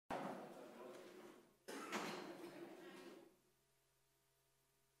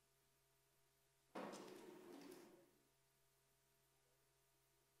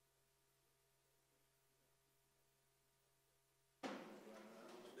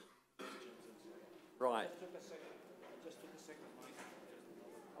Right. Just took a second.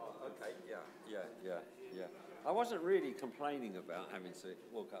 Oh, okay, yeah. I wasn't really complaining about having to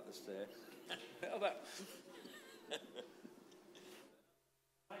walk up the stairs.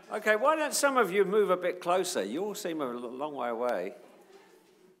 Okay, why don't some of you move a bit closer? You all seem a long way away.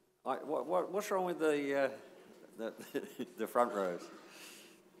 What's wrong with the front rows?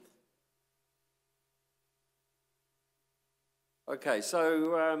 Okay,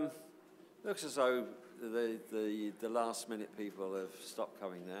 so looks as though the last minute people have stopped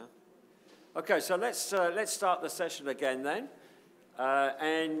coming now. Okay, so let's start the session again then.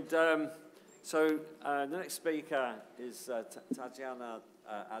 So the next speaker is Tatiana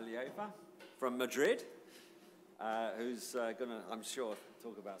Alieva from Madrid, who's going to, I'm sure,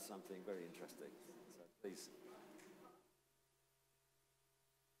 talk about something very interesting. So please.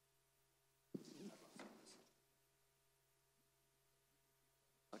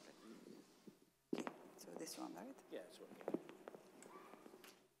 Okay. So this one, right? Yeah, that's right.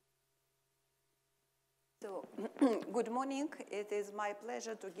 So, good morning. It is my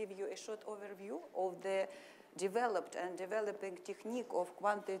pleasure to give you a short overview of the developed and developing technique of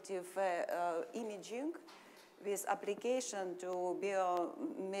quantitative imaging with application to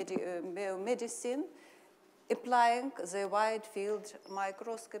biomedicine, applying the wide field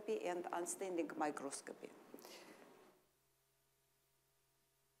microscopy and unstaining microscopy.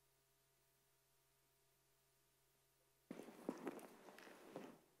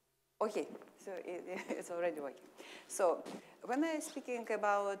 Okay. So it's already working. So when I'm speaking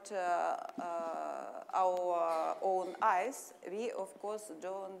about our own eyes, we of course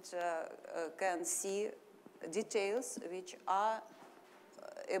don't can see details which are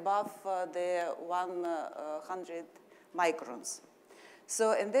above the 100 microns.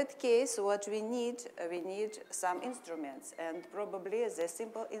 So in that case, what we need some instruments, and probably the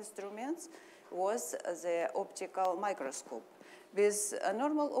simple instruments was the optical microscope. With a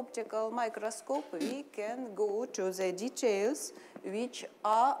normal optical microscope, we can go to the details which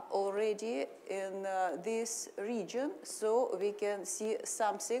are already in this region, so we can see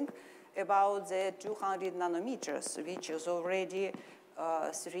something about the 200 nanometers, which is already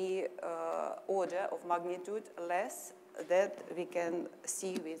 3 order of magnitude less that we can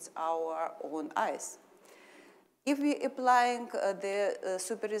see with our own eyes. If we applying the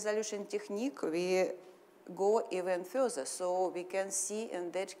super resolution technique, we go even further, so we can see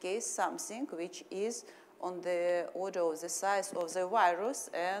in that case something which is on the order of the size of the virus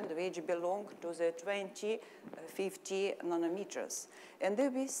and which belong to the 20-50 nanometers. And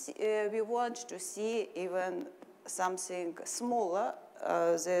then we want to see even something smaller,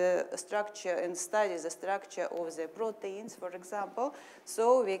 the structure and study the structure of the proteins, for example.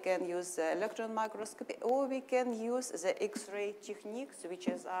 So we can use the electron microscopy, or we can use the X-ray techniques, which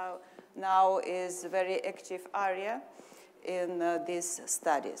is now is very active area in these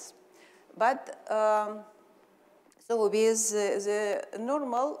studies. But so with the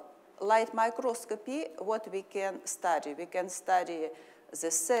normal light microscopy, what we can study? We can study the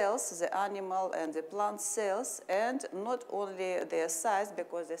cells, the animal and the plant cells, and not only their size,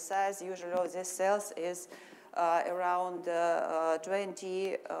 because the size usually of the cells is around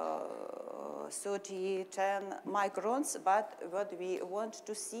 20, 30, 10 microns, but what we want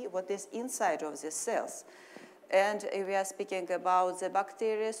to see what is inside of the cells. And if we are speaking about the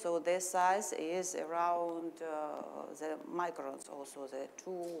bacteria, so their size is around the microns, also the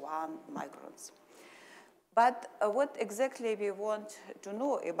 2-1 microns. But what exactly we want to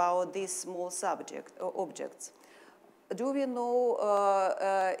know about these small objects? Do we know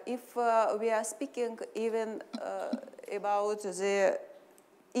if we are speaking even about the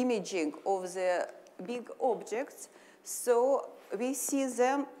imaging of the big objects, so we see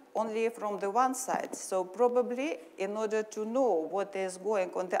them only from the one side. So probably in order to know what is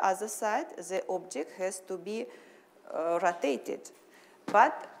going on the other side, the object has to be rotated.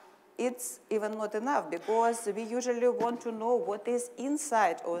 But it's even not enough, because we usually want to know what is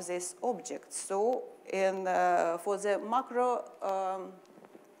inside of this object. So for the macro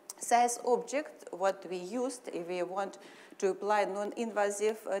size object, what we used, if we want to apply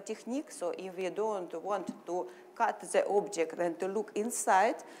non-invasive technique, so if we don't want to cut the object and to look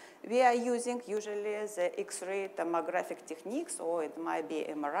inside, we are using usually the X-ray tomographic techniques, or it might be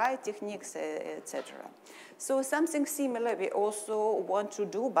MRI techniques, etc. So something similar we also want to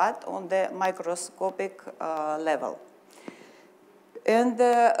do, but on the microscopic level. And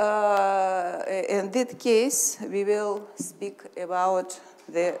in that case, we will speak about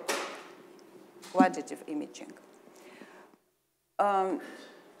the quantitative imaging.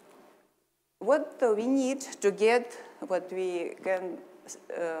 What we need to get what we can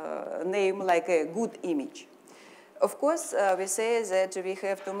name like a good image. Of course, we say that we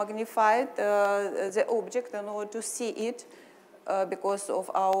have to magnify the object in order to see it because of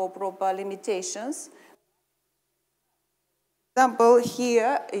our proper limitations. For example,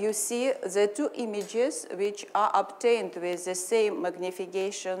 here you see the two images which are obtained with the same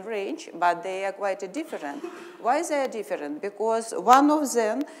magnification range, but they are quite different. Why they are different? Because one of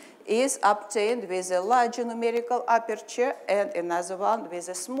them is obtained with a larger numerical aperture and another one with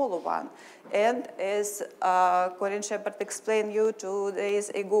a smaller one. And as Colin Shepard explained you 2 days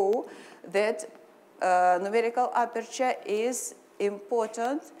ago, that numerical aperture is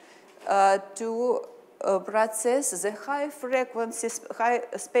important to process the high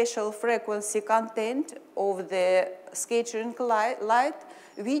spatial frequency content of the scattering light,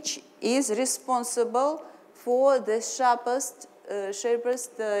 which is responsible for the sharpest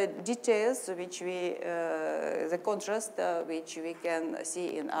details, which the contrast which we can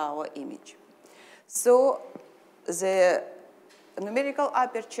see in our image. So the numerical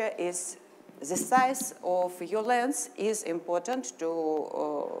aperture is the size of your lens is important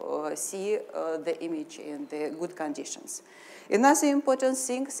to see the image in the good conditions. Another important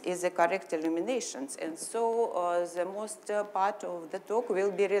thing is the correct illuminations. And so the most part of the talk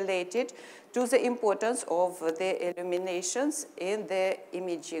will be related to the importance of the illuminations in the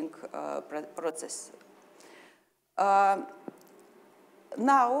imaging process.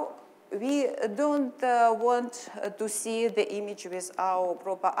 Now, we don't want to see the image with our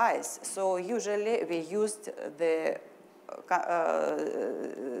proper eyes. So usually we used the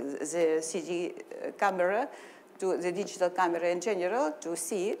CD camera, the digital camera in general, to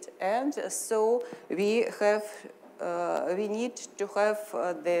see it. And so we need to have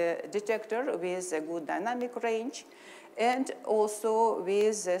the detector with a good dynamic range and also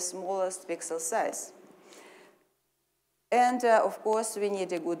with the smallest pixel size. And of course, we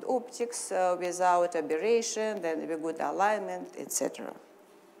need a good optics without aberration, then a good alignment, etc.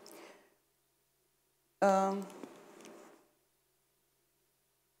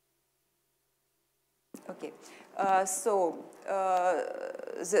 Okay, so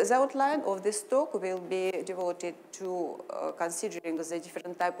the outline of this talk will be devoted to considering the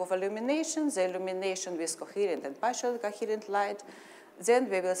different type of illumination, the illumination with coherent and partially coherent light. Then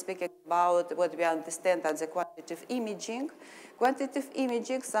we will speak about what we understand as the quantitative imaging. Quantitative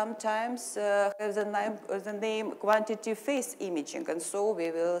imaging sometimes has the name quantitative phase imaging, and so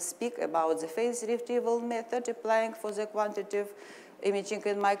we will speak about the phase retrieval method applying for the quantitative imaging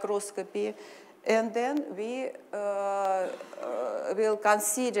in microscopy. And then we will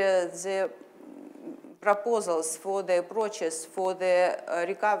consider the proposals for the approaches for the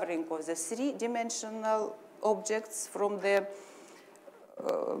recovering of the three-dimensional objects from the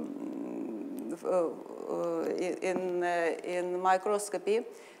in microscopy,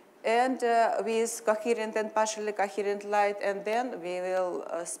 and with coherent and partially coherent light. And then we will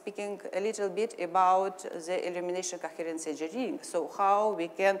speaking a little bit about the illumination coherence engineering. So how we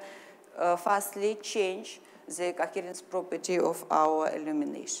can fastly change the coherence property of our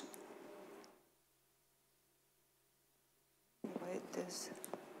illumination.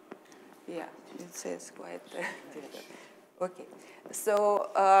 Yeah, it says quite different. Okay, so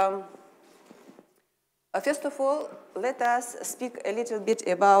first of all, let us speak a little bit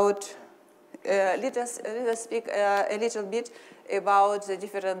about let us speak a little bit about the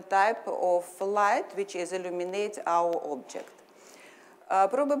different type of light which is illuminate our object.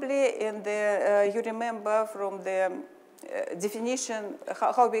 Probably in the you remember from the definition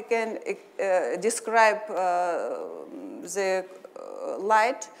how we can describe the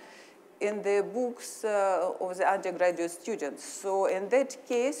light in the books of the undergraduate students. So in that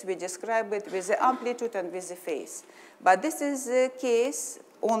case, we describe it with the amplitude and with the phase. But this is the case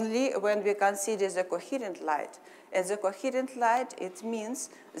only when we consider the coherent light. And the coherent light, it means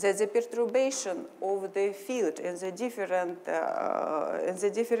that the perturbation of the field in the different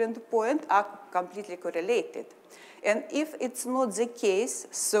point are completely correlated. And if it's not the case,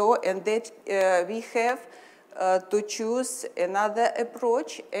 so in that we have to choose another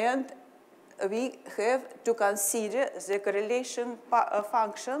approach, and we have to consider the correlation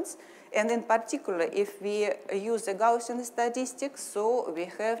functions. And in particular, if we use the Gaussian statistics, so we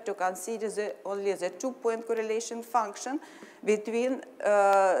have to consider only the two-point correlation function between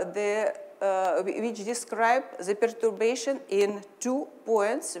which describe the perturbation in 2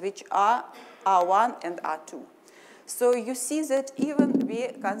 points, which are R1 and R2. So you see that even we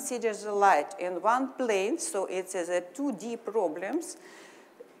consider the light in one plane, so it's a 2D problems,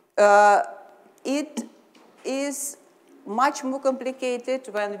 it is much more complicated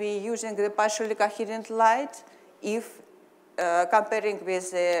when we're using the partially coherent light if comparing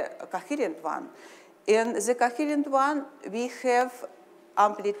with the coherent one. In the coherent one, we have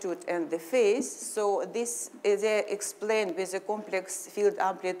amplitude and the phase. So this is explained with a complex field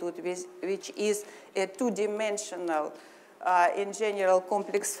amplitude, which is a two-dimensional, in general,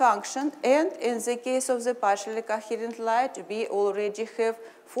 complex function. And in the case of the partially coherent light, we already have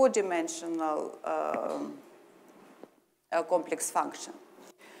four-dimensional complex function.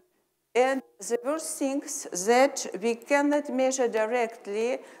 And the worst things that we cannot measure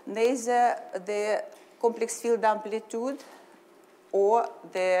directly neither the complex field amplitude or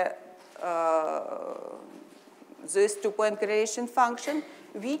this two-point gradation function,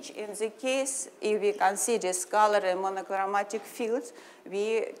 which in the case, if we consider scalar and monochromatic fields,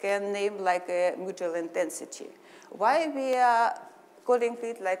 we can name like a mutual intensity. Why we are calling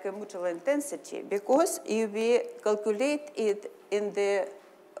it like a mutual intensity? Because if we calculate it in the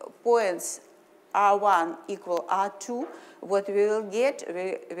points R1 equal R2, what we will get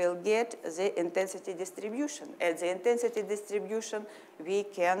the intensity distribution. And the intensity distribution we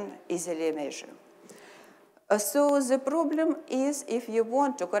can easily measure. So the problem is if you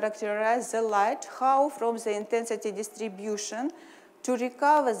want to characterize the light, how from the intensity distribution to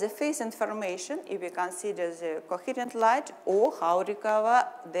recover the phase information if we consider the coherent light, or how recover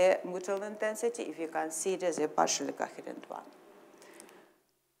the mutual intensity if you consider the partially coherent one.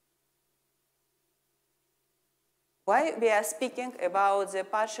 Why we are speaking about the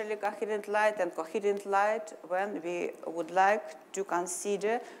partially coherent light and coherent light when we would like to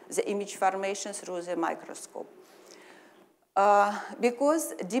consider the image formation through the microscope?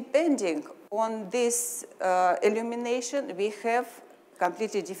 Because depending on this illumination, we have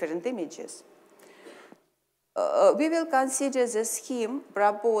completely different images. We will consider the scheme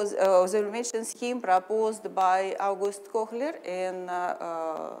proposed, the illumination scheme proposed by August Kochler in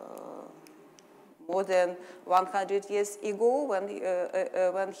more than 100 years ago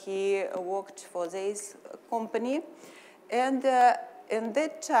when he worked for this company. And in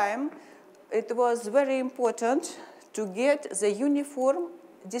that time, it was very important to get the uniform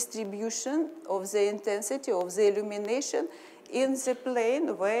distribution of the intensity of the illumination in the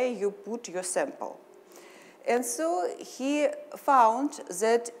plane where you put your sample. And so he found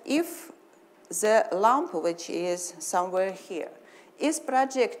that if the lamp, which is somewhere here, is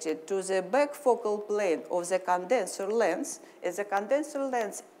projected to the back focal plane of the condenser lens, as the condenser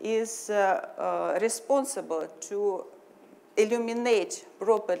lens is responsible to illuminate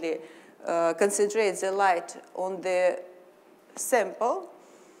properly, concentrate the light on the sample,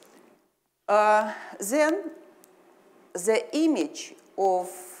 then the image of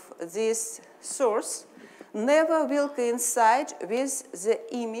this source never will coincide with the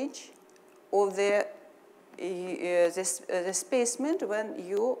image of the spacement when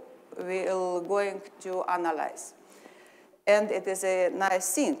you will going to analyze. And it is a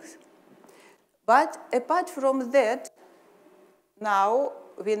nice thing. But apart from that, now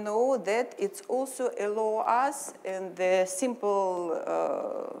we know that it's also allow us in the simple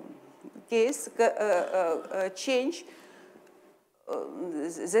case change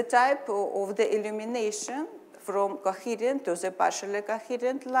the type of the illumination from coherent to the partially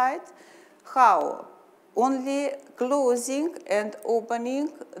coherent light. How? Only closing and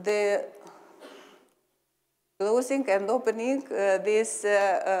opening this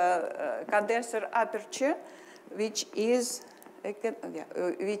condenser aperture, which is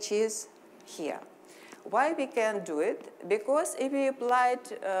here. Why we can do it? Because if we applied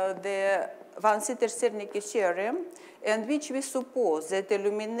the Van Sitter-Zernike theorem, and which we suppose that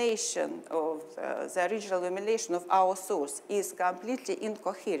illumination of the original illumination of our source is completely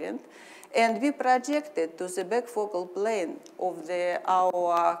incoherent, and we project it to the back focal plane of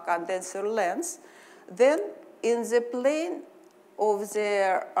our condenser lens, then in the plane of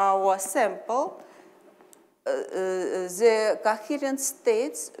our sample, the coherent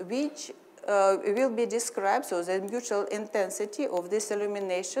states which will be described, so the mutual intensity of this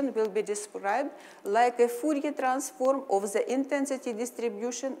illumination will be described like a Fourier transform of the intensity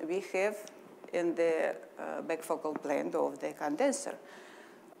distribution we have in the back focal plane of the condenser.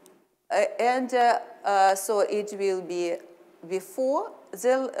 So it will be before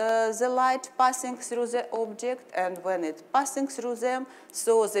the light passing through the object, and when it's passing through them,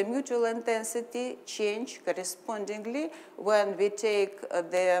 so the mutual intensity change correspondingly when we take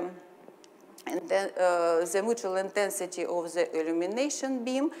the mutual intensity of the illumination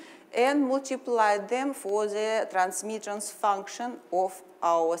beam and multiply them for the transmittance function of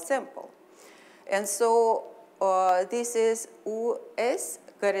our sample. And so this is US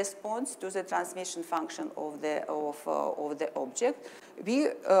corresponds to the transmission function of the object. We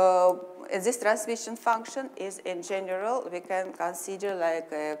this transmission function is, in general, we can consider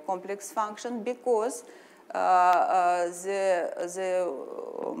like a complex function because the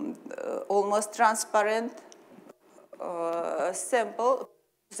almost transparent sample,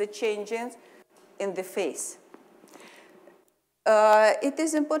 the changes in the phase. It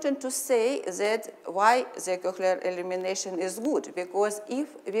is important to say that why the cochlear illumination is good, because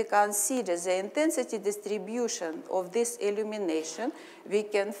if we consider the intensity distribution of this illumination, we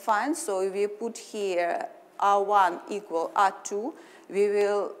can find, so if we put here R1 equal R2, we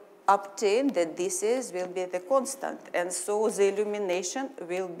will obtain that this will be the constant, and so the illumination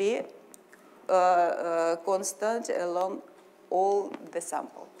will be constant along all the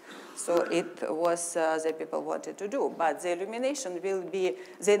sample. So it was the people wanted to do, but the illumination will be,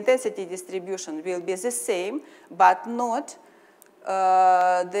 the intensity distribution will be the same, but not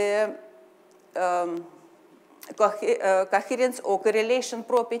the coherence or correlation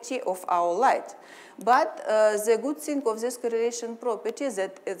property of our light. But the good thing of this correlation property is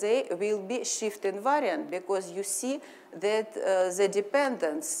that they will be shift invariant, because you see that the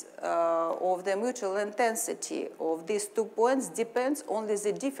dependence of the mutual intensity of these 2 points depends only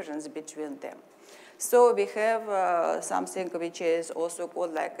the difference between them. So we have something which is also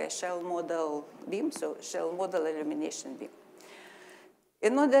called like a shell model beam, so shell model illumination beam.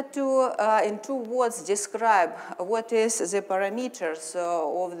 In order to, in 2 words, describe what is the parameters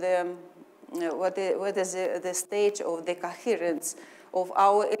of the, what is the state of the coherence of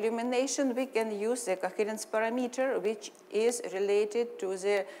our illumination, we can use the coherence parameter, which is related to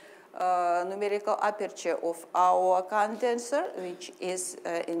the numerical aperture of our condenser, which is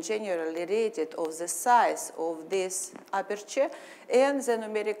in general related of the size of this aperture and the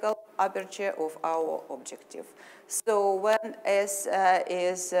numerical aperture of our objective. So when S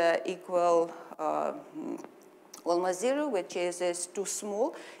is equal almost 0, which is too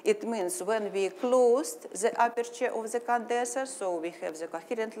small, it means when we closed the aperture of the condenser, so we have the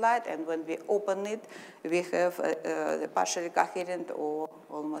coherent light, and when we open it, we have the partially coherent or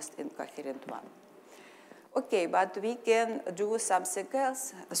almost incoherent one. Okay, but we can do something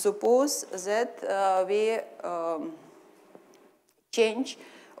else. Suppose that we change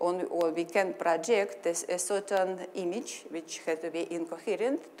or we can project a certain image, which has to be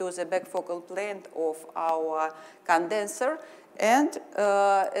incoherent, to the back focal plane of our condenser. And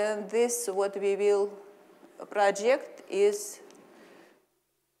this, what we will project is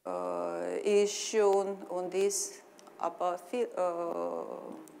shown on this upper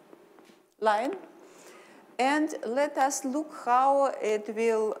line. And let us look how it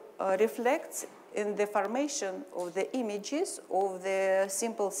will reflect in the formation of the images of the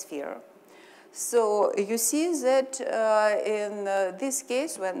simple sphere. So you see that in this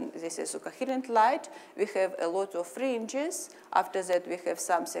case, when this is a coherent light, we have a lot of fringes. After that, we have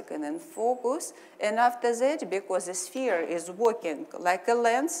something in focus. And after that, because the sphere is working like a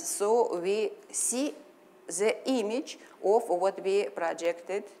lens, so we see the image of what we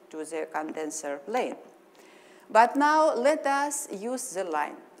projected to the condenser plane. But now let us use the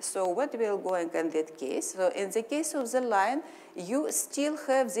line. So what will go in that case? So in the case of the line, you still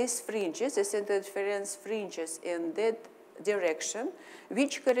have these fringes, these interference fringes in that direction,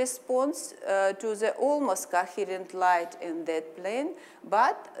 which corresponds to the almost coherent light in that plane,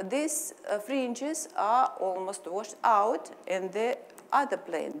 but these fringes are almost washed out in the other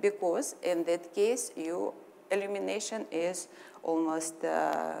plane, because in that case, your illumination is almost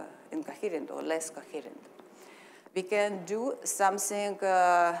incoherent or less coherent. We can do something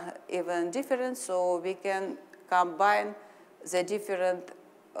even different, so we can combine the different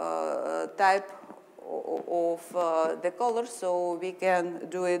type of the color. So we can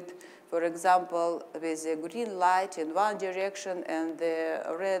do it, for example, with the green light in one direction and the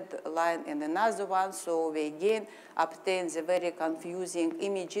red line in another one. So we again obtain the very confusing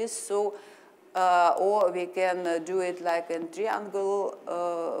images. So or we can do it like in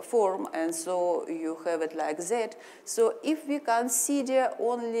triangle form, and so you have it like that. So if we consider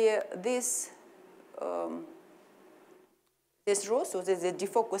only this this row, so the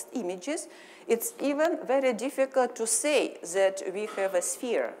defocused images, it's even very difficult to say that we have a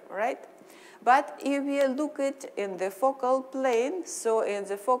sphere, right? But if we look at in the focal plane, so in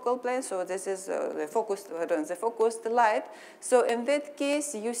the focal plane, so this is the focused light. So in that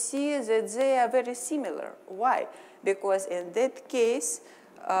case, you see that they are very similar. Why? Because in that case,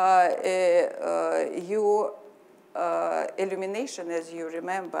 your illumination, as you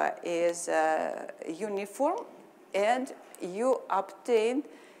remember, is uniform, and you obtain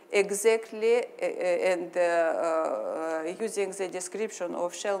exactly, and using the description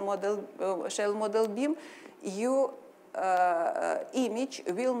of shell model beam, you image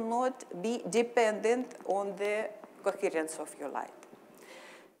will not be dependent on the coherence of your light.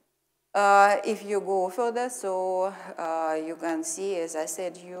 If you go further, so you can see, as I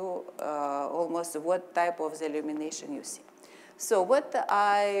said, almost what type of the illumination you see. So what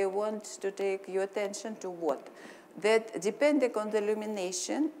I want to take your attention to that depending on the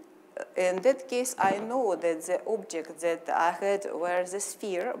illumination, in that case, I know that the object that I had were the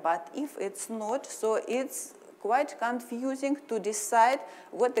sphere, but if it's not, so it's quite confusing to decide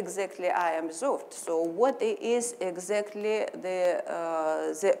what exactly I observed. So what is exactly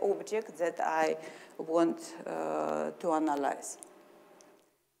the object that I want to analyze.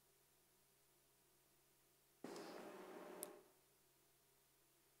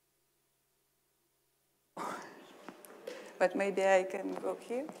 But maybe I can go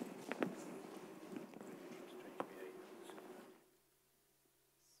here.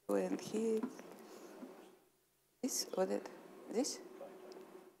 So and here, this or that, this?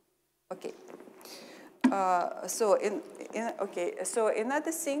 Okay. So in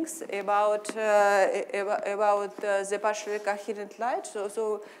other things about the partially coherent light.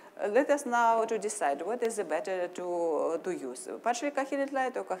 So let us now to decide what is better to use, partially coherent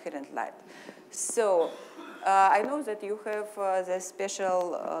light or coherent light. So I know that you have the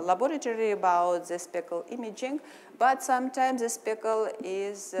special laboratory about the speckle imaging, but sometimes the speckle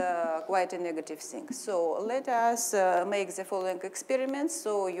is quite a negative thing. So let us make the following experiments.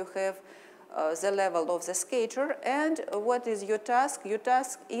 So you have the level of the scatter, and what is your task? Your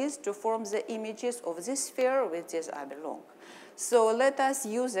task is to form the images of this sphere with this oblong. So let us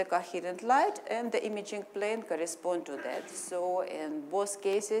use a coherent light, and the imaging plane correspond to that. So in both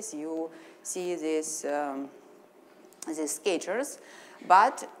cases, you see these scatters.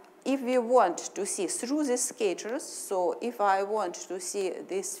 But if we want to see through the scatters, so if I want to see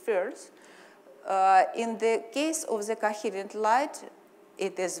these spheres, in the case of the coherent light,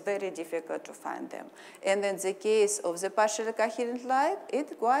 it is very difficult to find them. And in the case of the partially coherent light,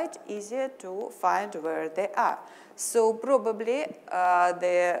 it's quite easy to find where they are. So probably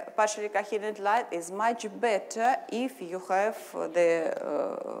the partially coherent light is much better if you have the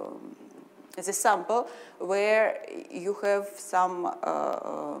sample where you have some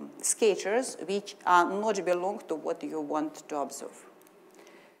scatters which are not belong to what you want to observe.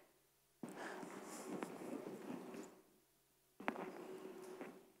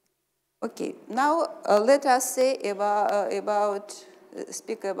 Okay, now let us say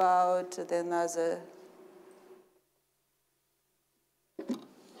speak about another.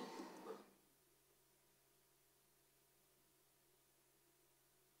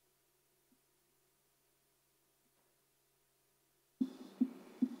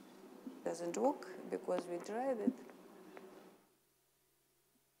 Doesn't work because we tried it.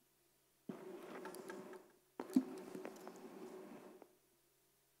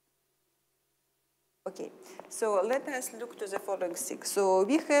 Okay, so let us look to the following thing. So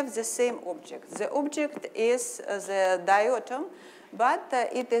we have the same object. The object is the diatom, but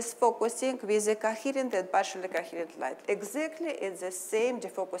it is focusing with a coherent and partially coherent light. Exactly at the same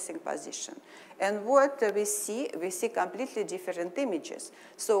defocusing position. And what we see completely different images.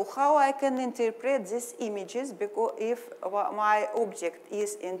 So how I can interpret these images, because if my object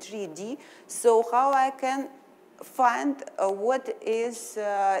is in 3D, so how I can find what is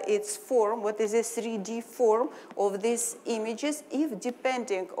its form, what is the 3D form of these images, if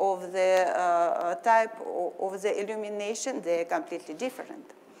depending of the type of the illumination, they are completely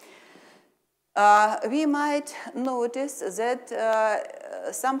different. We might notice that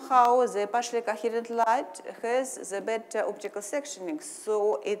somehow the partially coherent light has the better optical sectioning,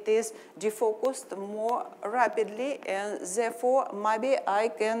 so it is defocused more rapidly, and therefore maybe I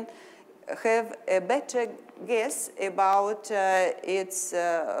can have a better guess about its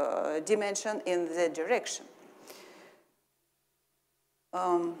dimension in the direction.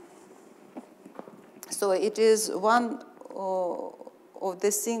 So it is one of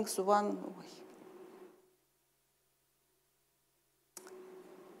the things,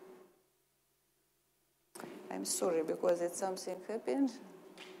 I'm sorry because it's something happened.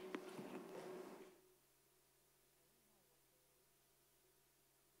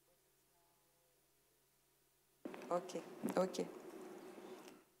 Okay.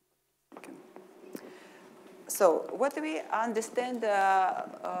 So what we understand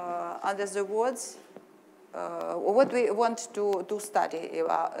under the words, what we want to study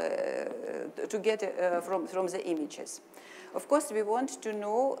to get from the images. Of course, we want to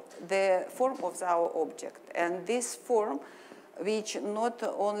know the form of our object, and this form which not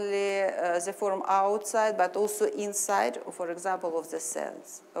only the form outside, but also inside, for example, of the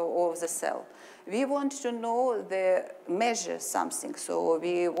cells, of the cell. We want to know measure something. So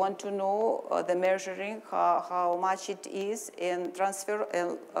we want to know the measuring, how much it is in transfer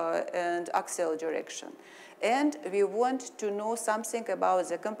and axial direction. And we want to know something about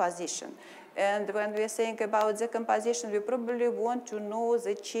the composition. And when we think about the composition, we probably want to know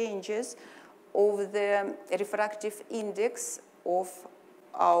the changes of the refractive index of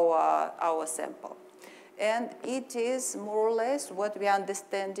our sample. And it is more or less what we are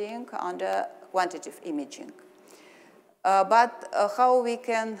understanding under quantitative imaging. But how we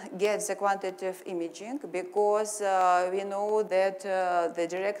can get the quantitative imaging? Because we know that the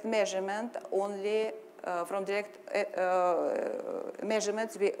direct measurement only, from direct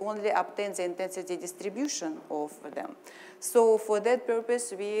measurements, we only obtain the intensity distribution of them. So for that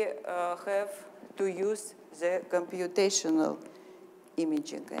purpose, we have to use the computational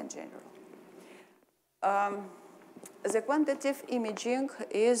imaging in general. The quantitative imaging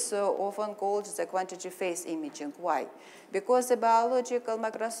is often called the quantitative phase imaging. Why? Because the biological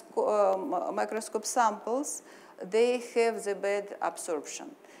microscope samples, they have the bad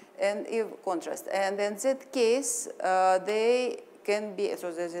absorption and contrast. And in that case, they can be,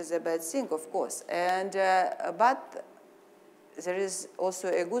 so this is a bad thing, of course. And, but there is also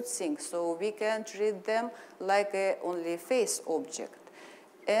a good thing. So we can treat them like a only phase object.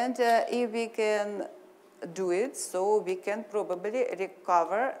 And if we can do it, so we can probably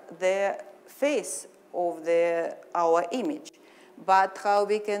recover the phase of our image. But how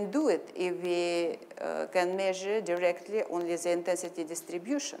we can do it if we can measure directly only the intensity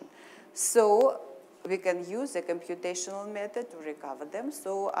distribution? So we can use the computational method to recover them.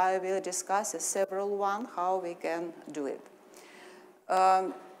 So I will discuss several ones how we can do it.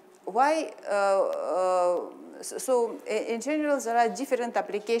 So in general, there are different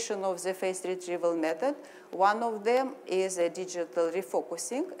applications of the phase retrieval method. One of them is a digital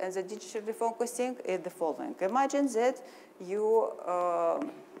refocusing, and the digital refocusing is the following. Imagine that you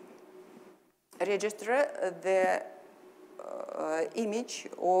register the image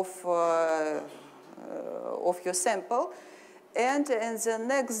of your sample, and the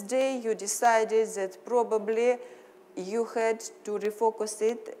next day you decided that probably you had to refocus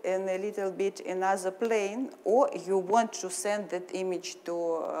it in a little bit another plane, or you want to send that image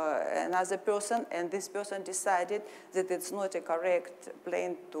to another person, and this person decided that it's not a correct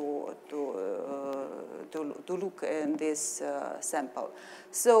plane to look in this sample.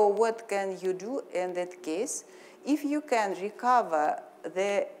 So what can you do in that case? If you can recover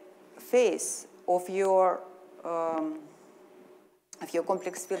the phase of your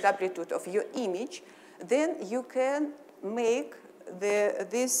complex field amplitude of your image, then you can make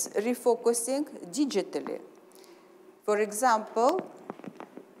this refocusing digitally. For example,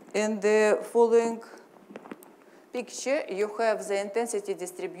 in the following picture, you have the intensity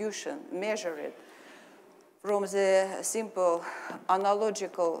distribution measured from the simple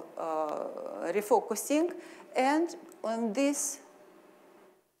analogical refocusing, and on this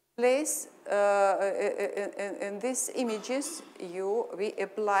place, in these images, we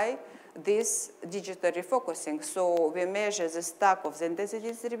apply this digital refocusing. So we measure the stack of the intensity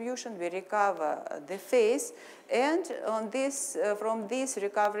distribution, we recover the phase, and on this, from this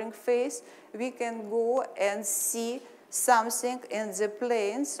recovering phase, we can go and see something in the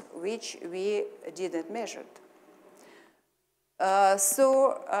planes which we didn't measure.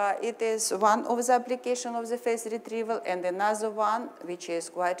 It is one of the applications of the phase retrieval, and another one, which is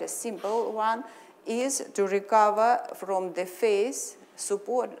quite a simple one, is to recover from the phase,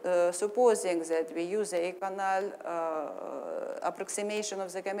 supposing that we use the ecanal approximation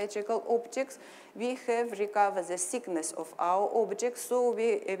of the geometrical optics, we have recovered the thickness of our object, so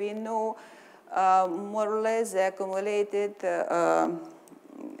we know more or less the accumulated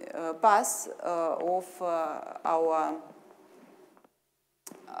path of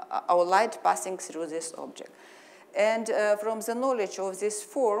our light passing through this object. And from the knowledge of this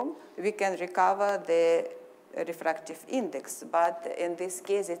form, we can recover the refractive index, but in this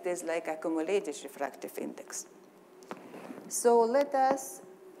case, it is like accumulated refractive index. So let us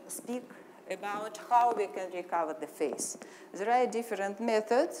speak about how we can recover the phase. There are different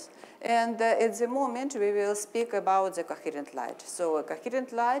methods, and at the moment, we will speak about the coherent light. So a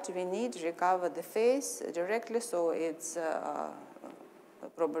coherent light, we need to recover the phase directly, so it's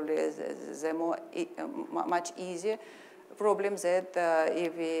probably much easier problem that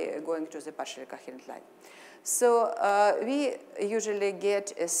if we are going to the partially coherent light. So we usually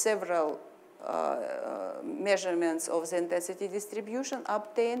get several measurements of the intensity distribution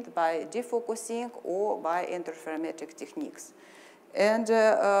obtained by defocusing or by interferometric techniques. And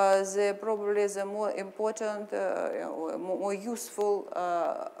probably the more important, more useful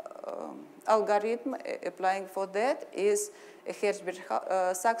algorithm applying for that is a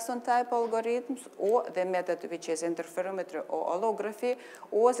Hertzberg-Saxon type algorithms, or the method which is interferometry or holography,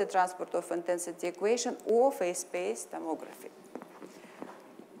 or the transport of intensity equation, or phase-space tomography.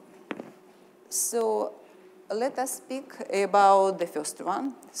 So let us speak about the first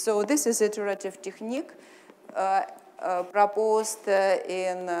one. So this is iterative technique proposed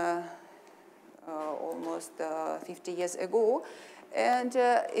in almost 50 years ago. And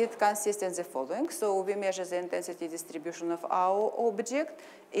it consists in the following. So we measure the intensity distribution of our object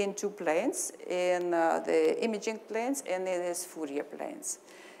in two planes, in the imaging planes and in its Fourier planes.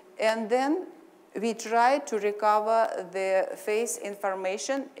 And then we try to recover the phase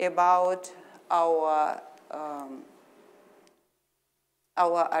information about our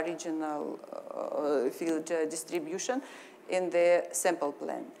original field distribution in the sample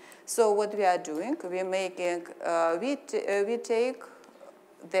plane. So what we are doing, we're making, we take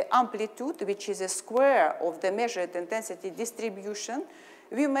the amplitude, which is a square of the measured intensity distribution.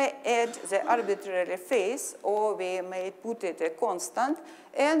 We may add the arbitrary phase, or we may put it a constant,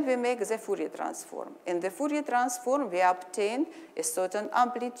 and we make the Fourier transform. In the Fourier transform, we obtain a certain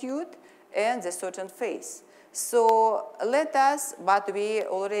amplitude and a certain phase. So let us, but we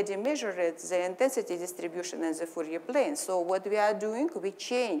already measured the intensity distribution in the Fourier plane. So what we are doing, we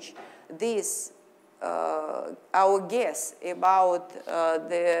change this, our guess about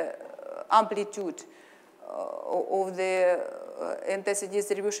the amplitude of the intensity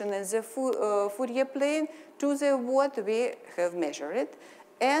distribution in the Fourier plane to the what we have measured.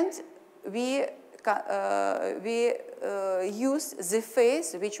 And we use the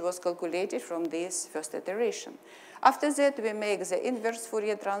phase which was calculated from this first iteration. After that, we make the inverse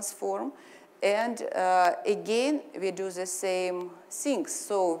Fourier transform, and again, we do the same things.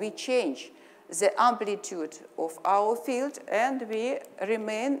 So we change the amplitude of our field, and we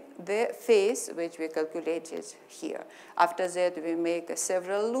remain the phase which we calculated here. After that, we make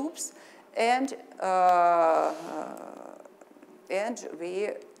several loops, and we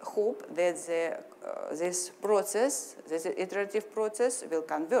hope that this process, this iterative process, will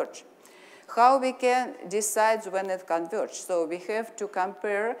converge. How we can decide when it converges? So we have to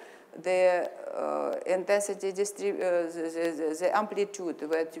compare the intensity, the amplitude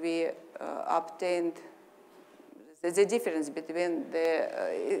that we obtained, the difference between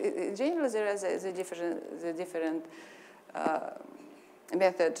the, in general, there is the different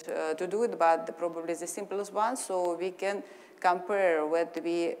method to do it, but probably the simplest one. So we can compare what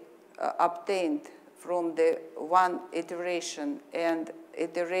we obtained from the one iteration and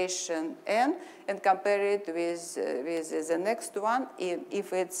iteration n, and compare it with the next one.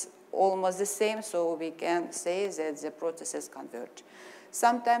 If it's almost the same, so we can say that the processes converge.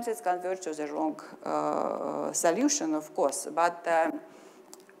 Sometimes it's converged to the wrong solution, of course, but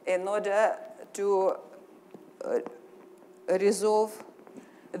in order to resolve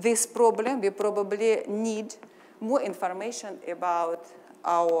this problem, we probably need more information about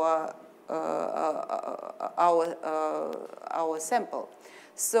our sample.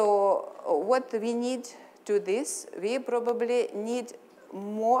 So what we need to this, we probably need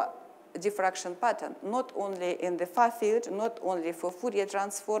more diffraction pattern, not only in the far field, not only for Fourier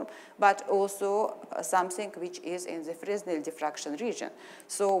transform, but also something which is in the Fresnel diffraction region.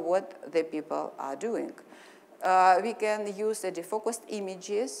 So what the people are doing. We can use the defocused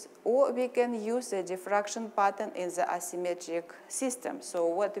images, or we can use the diffraction pattern in the asymmetric system. So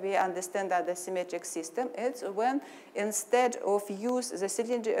what we understand as the symmetric system is when instead of use the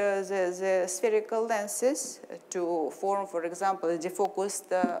spherical lenses to form, for example,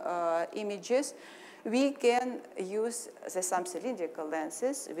 defocused images, we can use some cylindrical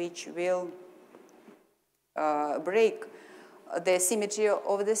lenses which will break the symmetry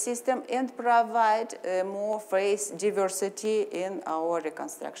of the system and provide more phase diversity in our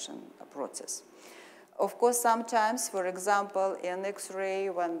reconstruction process. Of course, sometimes, for example, in X-ray,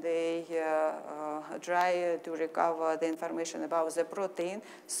 when they try to recover the information about the protein,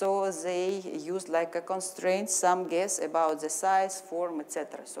 so they use like a constraint, some guess about the size, form,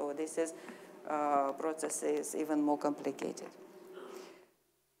 etc. So this is process is even more complicated.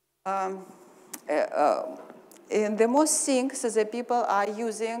 In the most things, the people are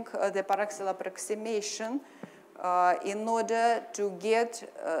using the paraxial approximation in order to get,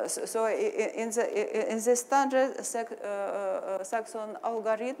 so in the standard Saxon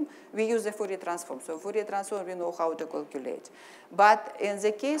algorithm, we use the Fourier transform. So Fourier transform, we know how to calculate. But in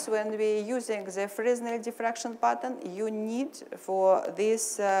the case when we're using the Fresnel diffraction pattern, you need for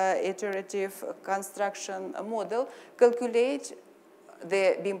this iterative construction model, calculate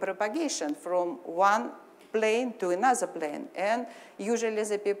the beam propagation from one plane to another plane. And usually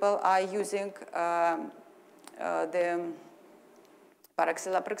the people are using the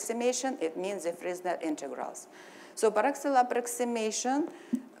paraxial approximation. It means the Fresnel integrals. So paraxial approximation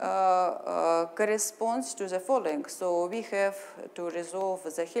corresponds to the following. So we have to resolve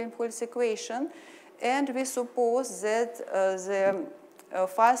the Helmholtz equation, and we suppose that the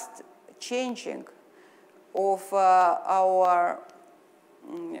fast changing of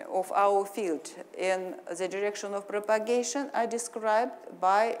our field in the direction of propagation are described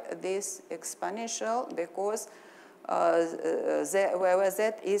by this exponential, because where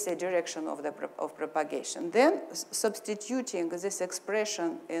z is a direction of propagation. Then substituting this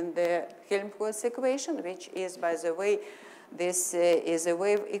expression in the Helmholtz equation, which is, by the way, this is a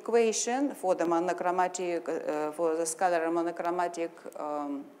wave equation for the monochromatic, for the scalar monochromatic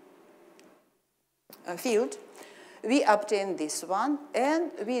field, we obtained this one,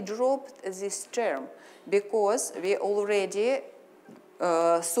 and we dropped this term because we already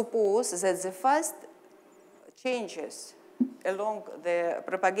suppose that the fast changes along the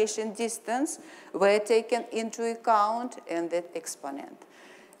propagation distance were taken into account in that exponent.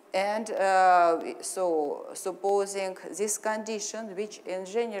 And so supposing this condition, which in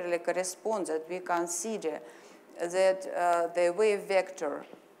generally corresponds that we consider that the wave vector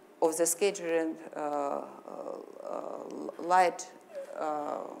of the scattering light,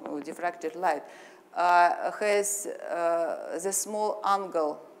 or diffracted light, has the small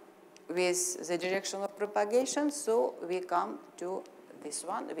angle with the direction of propagation, so we come to this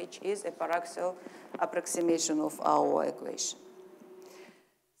one, which is a paraxial approximation of our equation.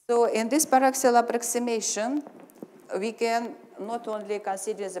 So in this paraxial approximation, we can not only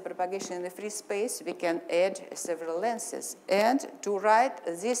consider the propagation in the free space, we can add several lengths, and to write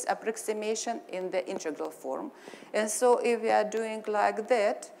this approximation in the integral form. And so if we are doing like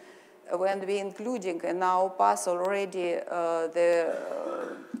that, when we're including in our path already the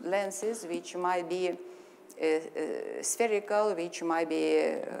lenses which might be spherical, which might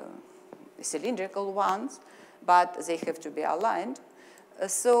be cylindrical ones, but they have to be aligned.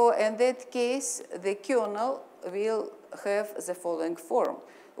 So in that case, the kernel will have the following form,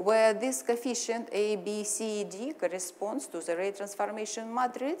 where this coefficient A, B, C, D corresponds to the ray transformation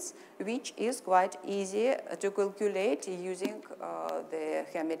matrix, which is quite easy to calculate using the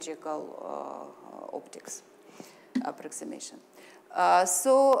geometrical optics approximation.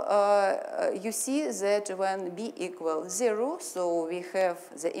 You see that when B equals 0, so we have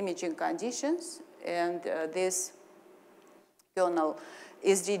the imaging conditions, and this kernel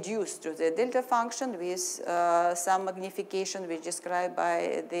is reduced to the delta function with some magnification which is described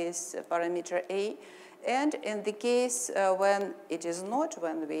by this parameter A. And in the case when it is not,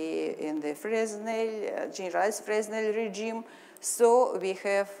 when we in the Fresnel, generalized Fresnel regime, so we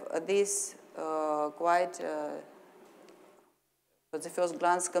have this quite, at the first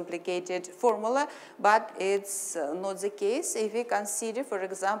glance, complicated formula, but it's not the case if we consider, for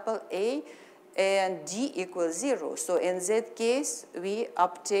example, A and D equals 0. So in that case, we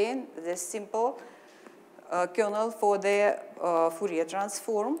obtain the simple kernel for the Fourier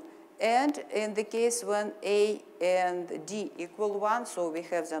transform. And in the case when A and D equal 1, so we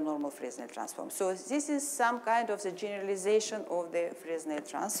have the normal Fresnel transform. So this is some kind of the generalization of the Fresnel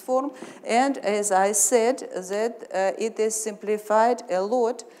transform. And as I said, that it is simplified a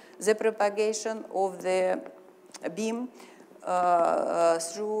lot, the propagation of the beam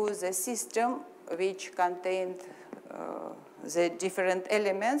through the system which contained the different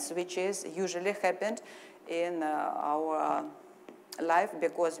elements, which is usually happened in our life,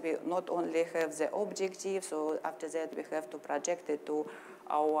 because we not only have the objective, so after that we have to project it to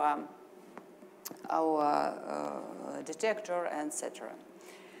our detector, etc.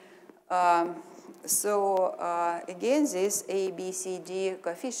 Again, this A, B, C, D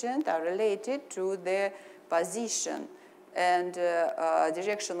coefficient are related to the position and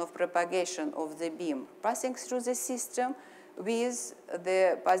direction of propagation of the beam passing through the system with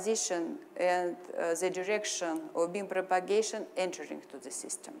the position and the direction of beam propagation entering to the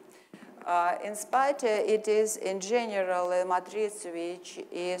system. In spite, it is in general a matrix which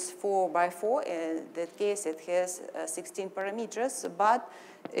is 4 by 4. In that case, it has 16 parameters, but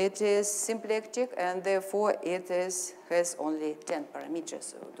it is symplectic, and therefore it has only 10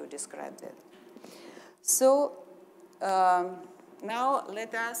 parameters to describe that. So now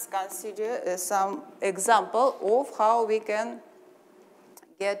let us consider some example of how we can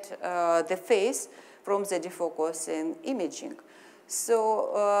get the face from the defocusing imaging. So,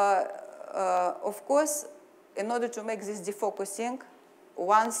 of course, in order to make this defocusing,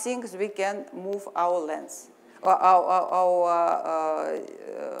 one thing is we can move our lens, or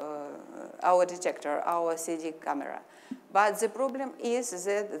our detector, our CD camera. But the problem is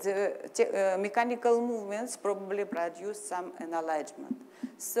that the mechanical movements probably produce some enlargement.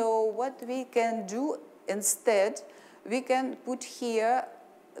 So what we can do instead, we can put here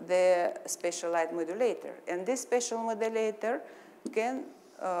the spatial light modulator. And this spatial modulator can,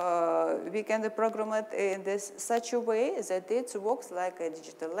 we can program it in such a way that it works like a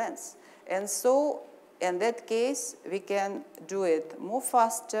digital lens. And so in that case, we can do it more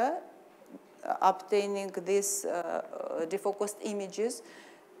faster, obtaining these defocused images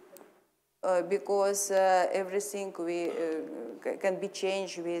because everything can be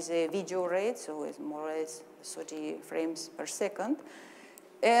changed with a video rate, so it's more or less 30 frames per second.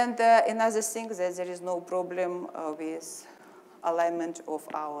 And another thing that there is no problem with alignment of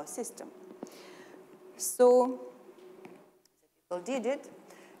our system. So people did it.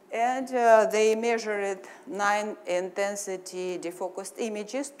 And they measured 9 intensity defocused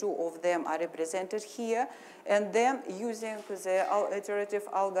images. 2 of them are represented here. And then using the iterative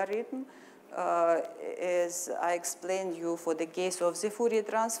algorithm, as I explained you for the case of the Fourier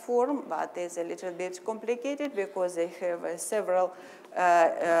transform, but it's a little bit complicated because they have several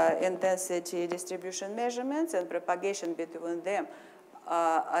intensity distribution measurements, and propagation between them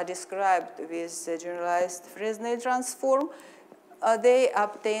are described with the generalized Fresnel transform. They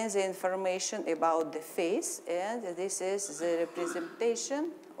obtain the information about the face, and this is the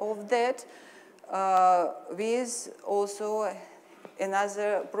representation of that with also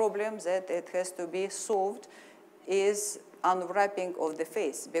another problem that it has to be solved is unwrapping of the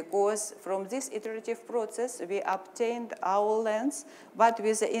face, because from this iterative process we obtained our lens, but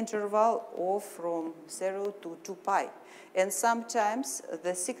with the interval of from 0 to 2 pi. And sometimes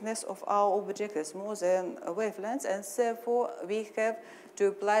the thickness of our object is more than a wavelength, and therefore we have to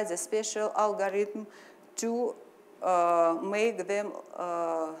apply the special algorithm to make them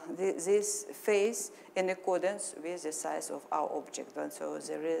this phase in accordance with the size of our object. And so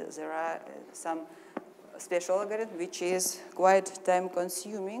there are some special algorithm which is quite time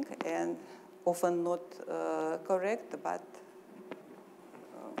consuming and often not correct, but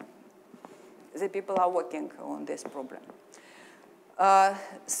the people are working on this problem.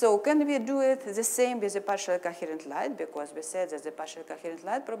 So can we do it the same with the partially coherent light? Because we said that the partially coherent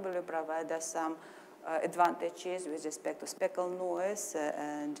light probably provides us some advantages with respect to speckle noise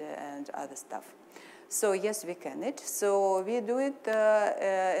and other stuff. So yes, we can it. So we do it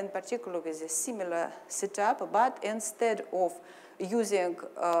in particular with a similar setup, but instead of using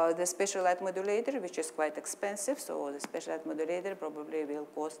the spatial light modulator, which is quite expensive, so the spatial light modulator probably will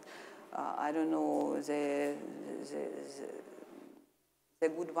cost, I don't know, the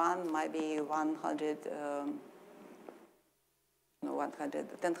good one might be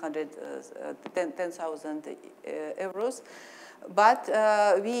 10,000 euros. But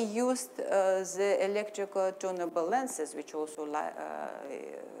we used the electrical tunable lenses, which also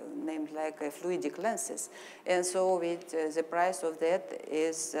named like fluidic lenses. And so the price of that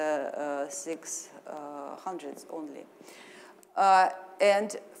is 600 only.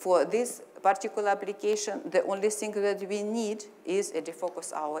 And for this particular application, the only thing that we need is a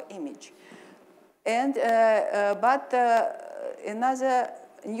defocus our image. And, but another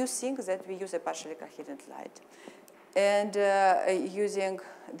new thing that we use a partially coherent light. And using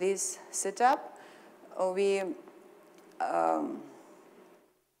this setup, we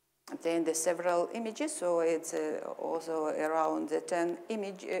obtain the several images. So it's also around the 10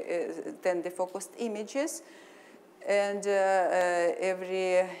 defocused images. And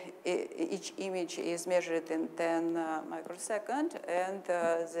each image is measured in 10 microseconds, and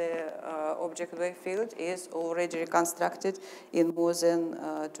the object wave field is already reconstructed in more than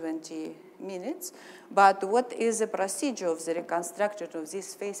 20 minutes. But what is the procedure of the reconstruction of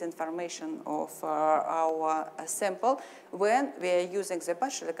this phase information of our sample when we are using the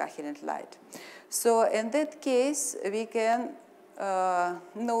partially coherent light? So in that case, we can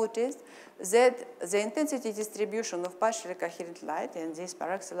notice that the intensity distribution of partially coherent light in this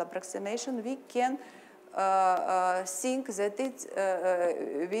paraxial approximation, we can think that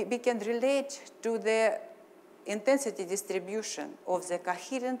we can relate to the intensity distribution of the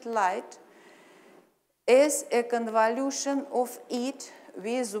coherent light as a convolution of it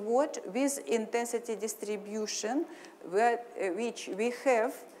with what? With intensity distribution which we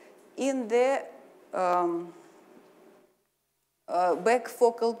have in the back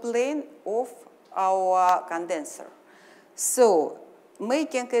focal plane of our condenser. So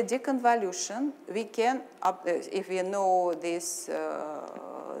making a deconvolution, we can, if we know this,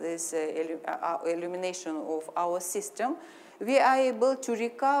 illumination of our system, we are able to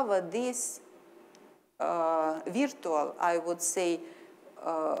recover this virtual, I would say,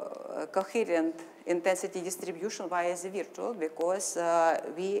 coherent intensity distribution via the virtual, because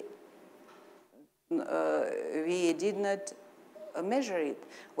we did not measure it.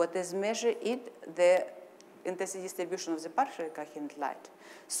 What is measured is the intensity distribution of the partially coherent light.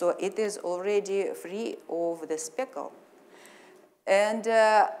 So it is already free of the speckle. And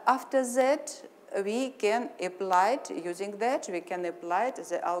after that, we can apply it, using that, we can apply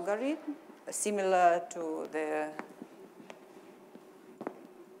the algorithm similar to the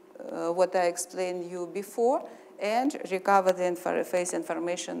what I explained you before, and recover the phase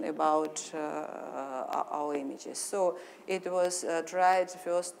information about our images. So it was tried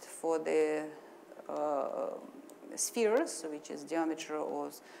first for the spheres, which is diameter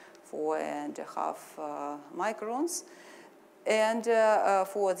of 4.5 microns, and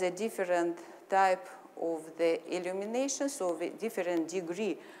for the different type of the illumination, so the different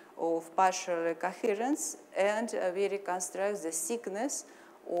degree of partial coherence, and we reconstruct the thickness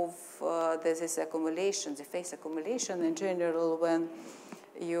of this accumulation, the phase accumulation in general when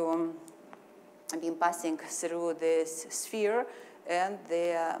you been passing through this sphere, and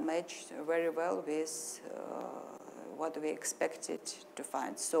they are matched very well with what we expected to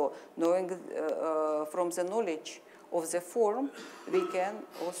find. So knowing from the knowledge of the form, we can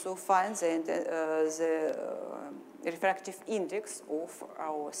also find the refractive index of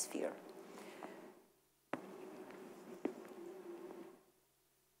our sphere.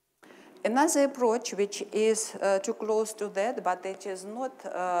 Another approach, which is too close to that, but it is not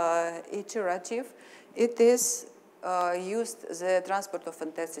iterative, it is used the transport of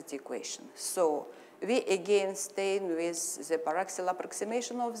intensity equation. So we again stay with the paraxial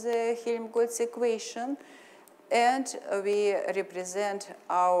approximation of the Helmholtz equation, and we represent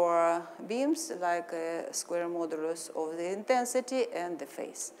our beams like a square modulus of the intensity and the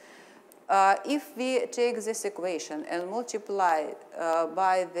phase. If we take this equation and multiply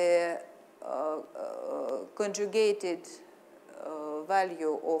by the conjugated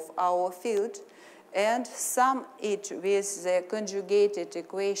value of our field and sum it with the conjugated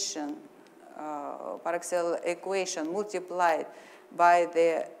equation, paraxial equation multiplied by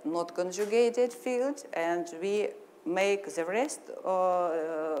the not conjugated field, and we make the rest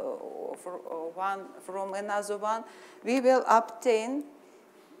one from another one, we will obtain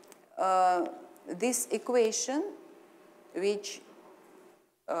this equation, which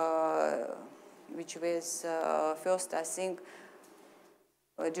was first, I think,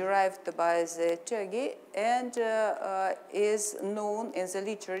 derived by the Turgi, and is known in the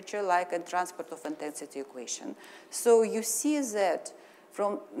literature like a transport of intensity equation. So you see that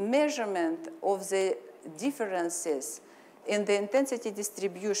from measurement of the differences in the intensity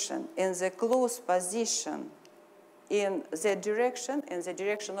distribution in the close position in the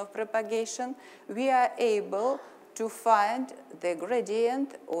direction of propagation, we are able to find the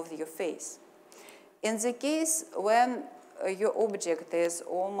gradient of your phase. In the case when your object is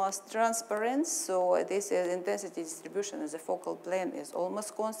almost transparent, so this is intensity distribution in the focal plane is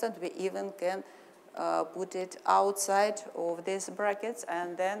almost constant, we even can put it outside of these brackets,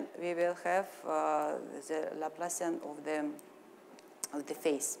 and then we will have the Laplacian of the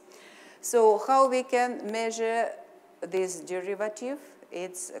phase. So how we can measure this derivative?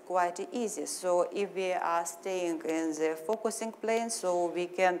 It's quite easy. So if we are staying in the focusing plane, so we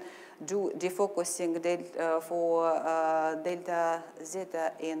can do defocusing for delta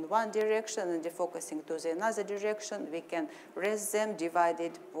zeta in one direction and defocusing to the another direction. We can rest them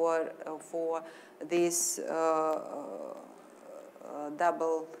divided for this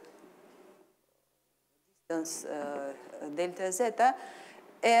double distance delta zeta.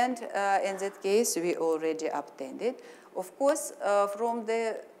 And in that case, we already obtained it. Of course, from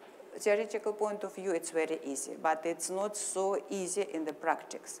the theoretical point of view, it's very easy, but it's not so easy in the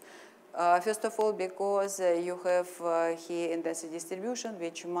practice. First of all, because you have here intensity distribution,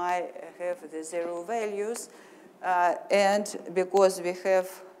 which might have the zero values, and because we have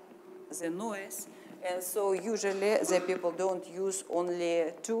the noise, and so usually the people don't use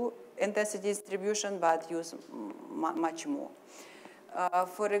only two intensity distribution, but use much more.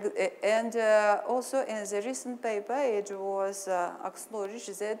 And also in the recent paper, it was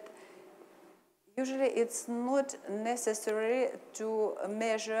acknowledged that usually it's not necessary to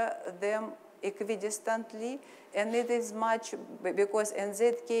measure them equidistantly, and it is much, because in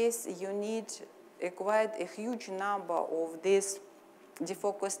that case you need quite a huge number of these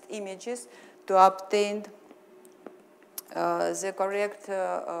defocused images to obtain the correct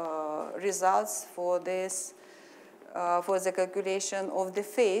results for this, for the calculation of the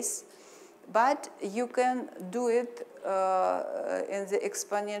phase, but you can do it in the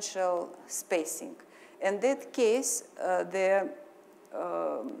exponential spacing. In that case, the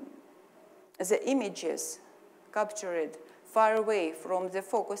images captured far away from the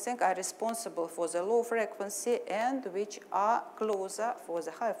focusing are responsible for the low frequency and which are closer for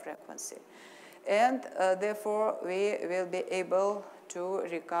the high frequency. And therefore, we will be able to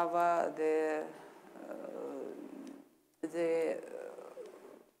recover the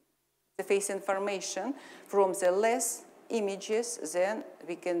phase information from the less images, then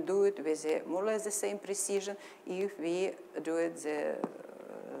we can do it with more or less the same precision if we do it the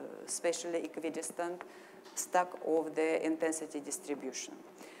spatially equidistant stack of the intensity distribution.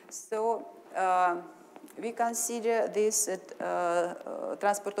 So we consider this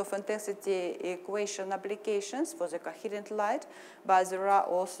transport of intensity equation applications for the coherent light, but there are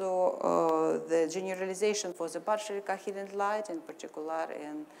also the generalization for the partially coherent light, in particular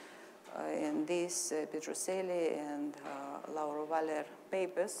in these Petroselli and Lauro Valer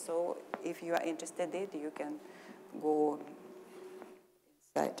papers. So if you are interested in it, you can go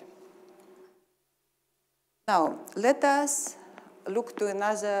inside. Now, let us look to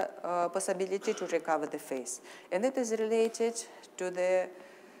another possibility to recover the phase, and it is related to the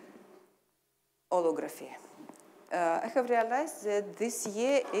holography. I have realized that this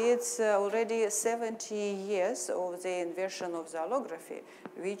year it's already 70 years of the invention of the holography,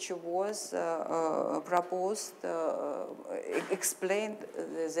 which was proposed, explained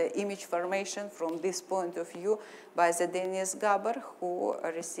the image formation from this point of view by the Dennis Gaber, who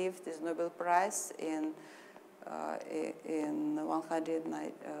received the Nobel Prize in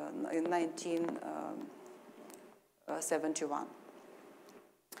 1971.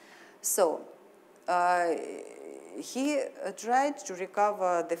 So he tried to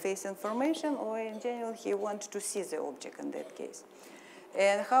recover the phase information, or in general, he wanted to see the object in that case.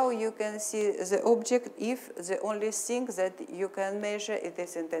 And how you can see the object if the only thing that you can measure is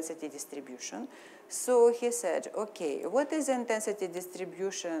this intensity distribution. So he said, okay, what is the intensity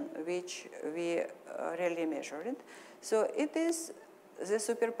distribution which we really measured? So it is the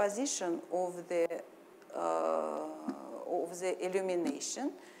superposition of the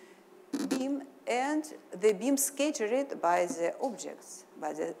illumination beam and the beam scattered by the objects,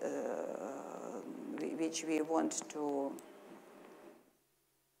 by the, which we want to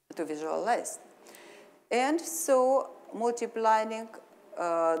visualize. And so multiplying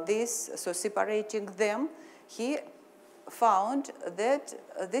this, so separating them, he found that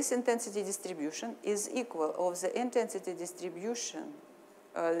this intensity distribution is equal of the intensity distribution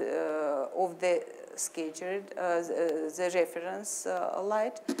of the scattered, the reference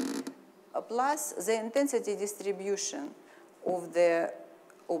light, plus the intensity distribution of the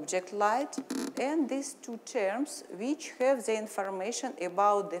object light, and these two terms which have the information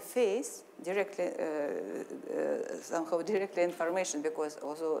about the phase directly, somehow directly information, because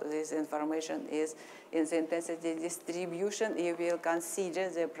also this information is in the intensity distribution. If we will consider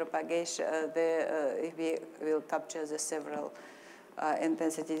the propagation, if we will capture the several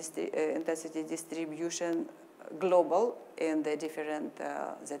intensity distribution global in the different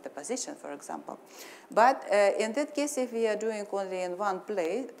zeta position, for example. But in that case, if we are doing only in one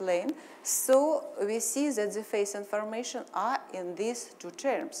plane, so we see that the phase information are in these two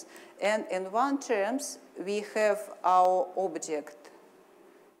terms. And in one terms, we have our object,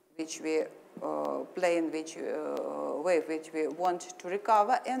 which we plane, which wave, which we want to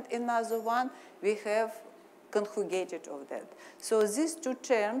recover, and another one, we have conjugated of that. So these two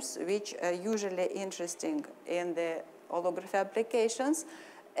terms, which are usually interesting in the holography applications,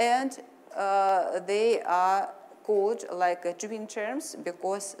 and they are called like twin terms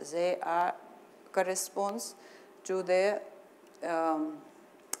because they are corresponds to the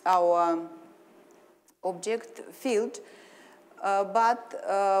our object field, but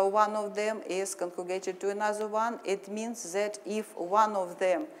one of them is conjugated to another one. It means that if one of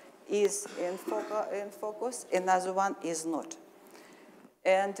them is in focus, another one is not.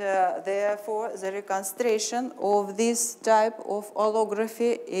 And therefore, the reconstruction of this type of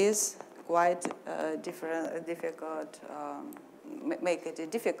holography is quite difficult, make it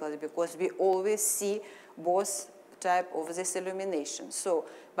difficult because we always see both type of this illumination. So,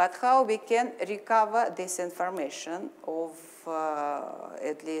 but how we can recover this information of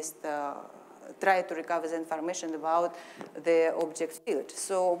at least try to recover the information about the object field.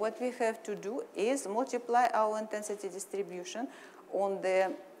 So what we have to do is multiply our intensity distribution on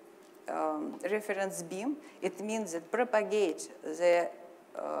the reference beam. It means that propagate the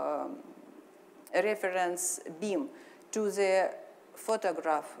reference beam to the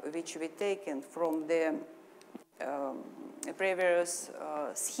photograph which we taken from the previous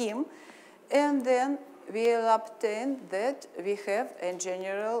scheme, and then we'll obtain that we have in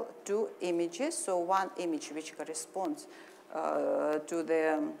general two images. So one image which corresponds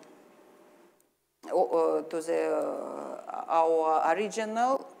to our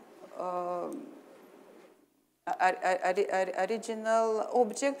original original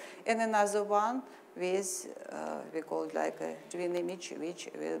object, and another one with we call it like a twin image, which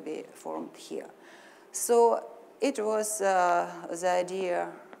will be formed here. So it was the idea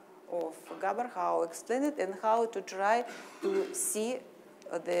of Gabor, how to explain it and how to try to see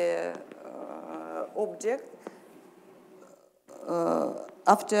the object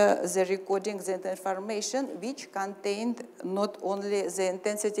after the recording the information, which contained not only the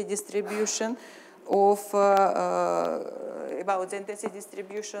intensity distribution of about the intensity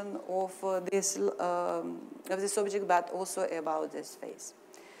distribution of this object, but also about this phase.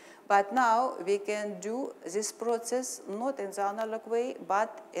 But now we can do this process not in the analog way,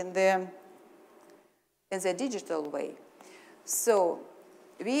 but in the digital way. So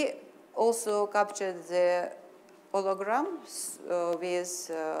we also captured the holograms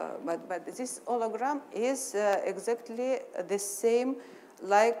with, but this hologram is exactly the same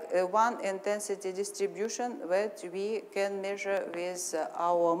like one intensity distribution that we can measure with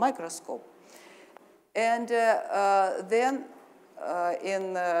our microscope. And then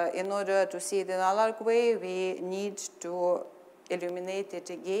in order to see it in analog way, we need to illuminate it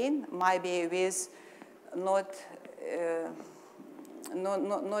again, maybe with not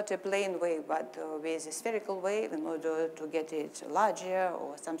a plane wave, but with a spherical wave in order to get it larger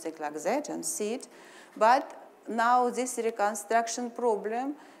or something like that and see it. But now this reconstruction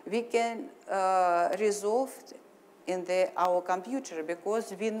problem we can resolve in our computer,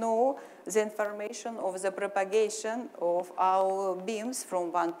 because we know the information of the propagation of our beams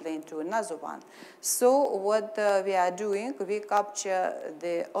from one plane to another one. So what we are doing, we capture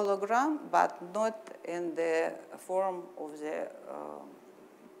the hologram, but not in the form of the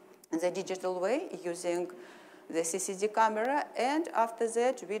digital way, using the CCD camera, and after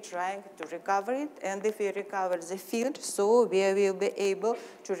that we're trying to recover it, and if we recover the field, so we will be able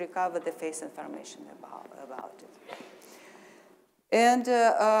to recover the phase information about it. And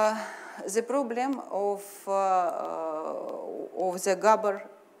the problem of the Gabor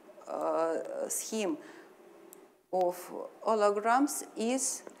scheme of holograms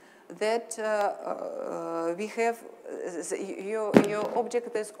is that we have your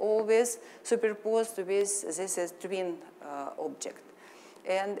object is always superposed with this twin object,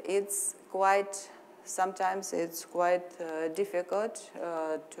 and it's quite sometimes it's quite difficult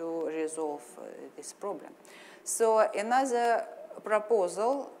to resolve this problem. So another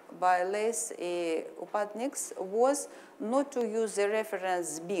proposal by Les and Upatniks was not to use the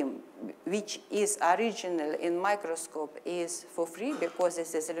reference beam, which is original in microscope is for free because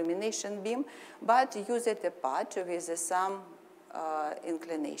this is illumination beam, but use it apart with some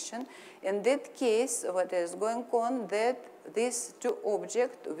inclination. In that case, what is going on that these two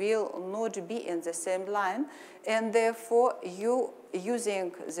objects will not be in the same line, and therefore you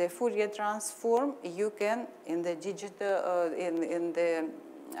using the Fourier transform, you can in the digital in the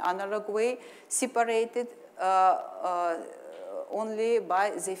analog way separate it only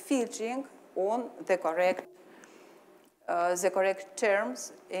by the filtering on the correct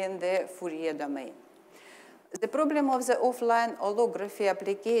terms in the Fourier domain. The problem of the offline holography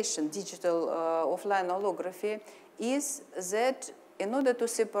application, digital offline holography, is that in order to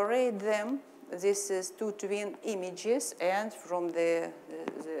separate them, this is two twin images, and from the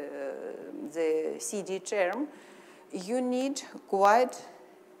CD term, you need quite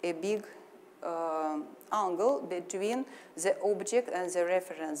a big angle between the object and the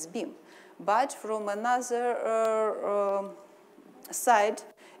reference beam. But from another side,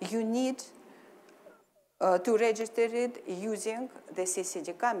 you need to register it using the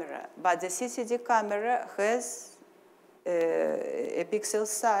CCD camera. But the CCD camera has a pixel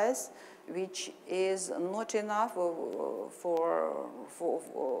size which is not enough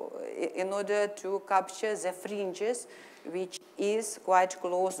in order to capture the fringes, which is quite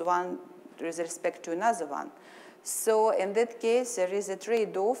close one with respect to another one. So in that case, there is a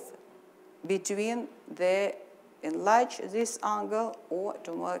trade-off between the enlarge this angle or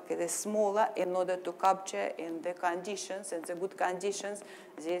to make it smaller in order to capture in the conditions, in the good conditions,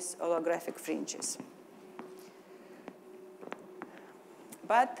 these holographic fringes.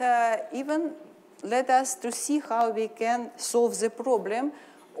 But even let us to see how we can solve the problem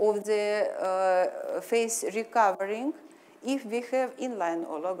of the phase recovering if we have inline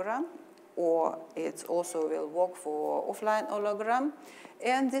hologram or it also will work for offline hologram.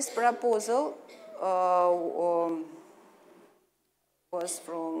 And this proposal was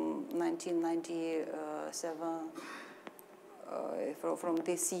from 1997, from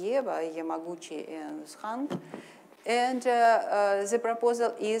this year by Yamaguchi and Hunt. And the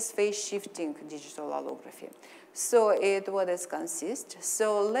proposal is phase shifting digital holography. So what it consists.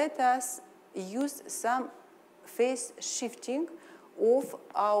 So let us use some phase shifting of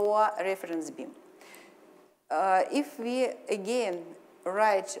our reference beam. If we again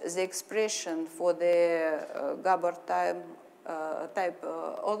write the expression for the Gabor type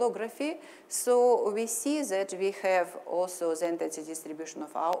holography, so we see that we have also the intensity distribution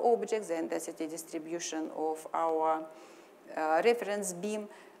of our object, the intensity distribution of our reference beam,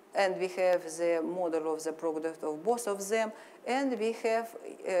 and we have the model of the product of both of them, and we have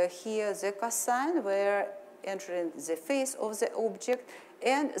here the cosine where entering the phase of the object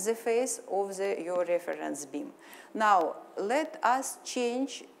and the phase of your reference beam. Now, let us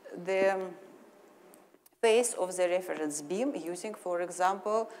change the phase of the reference beam using, for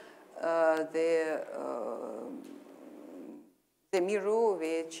example, the mirror,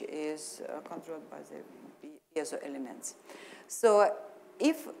 which is controlled by the piezo elements. So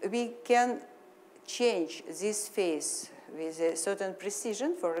if we can change this phase with a certain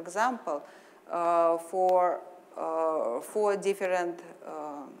precision, for example, for different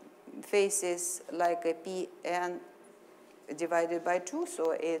phases like a Pn divided by 2,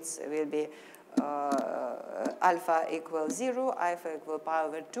 so it will be alpha equals 0, alpha equal pi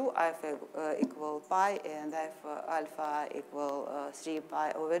over 2, alpha equal pi, and alpha equal 3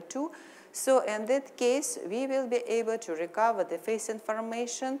 pi over 2. So in that case, we will be able to recover the phase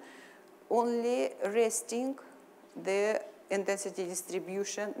information only resting the intensity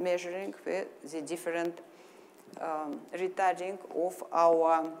distribution, measuring the different retarding of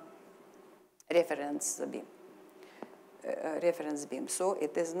our reference beam. So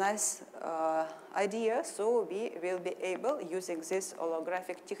it is a nice idea. So we will be able, using these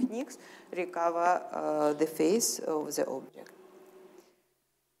holographic techniques, recover the phase of the object.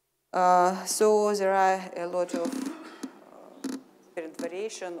 So there are a lot of different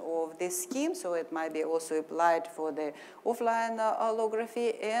variation of this scheme. So it might be also applied for the offline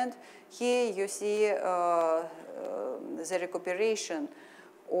holography. And here you see the recuperation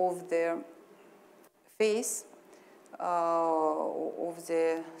of the phase of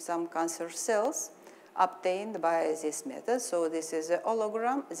some cancer cells obtained by this method. So this is a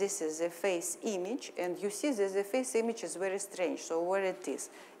hologram, this is a phase image, and you see that the phase image is very strange. So where it is?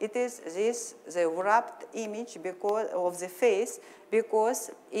 It is the wrapped image because of the phase,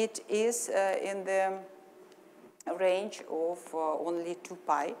 because it is in the range of only 2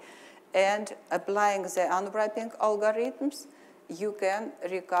 pi. And applying the unwrapping algorithms, you can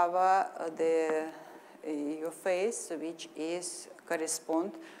recover your phase, which is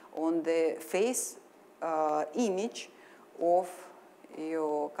correspond on the phase image of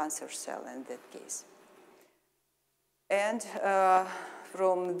your cancer cell in that case. And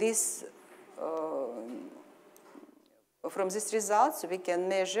from these results, we can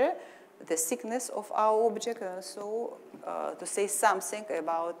measure the thickness of our object, so to say something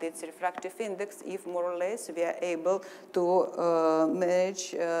about its refractive index, if more or less we are able to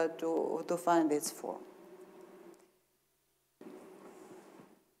manage to find its form.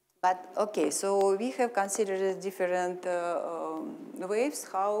 But okay, so we have considered different ways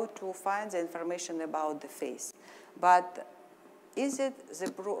how to find the information about the phase. But is it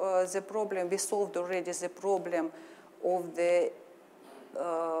the problem, we solved already the problem of the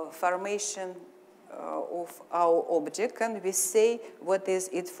formation of our object? Can we say what is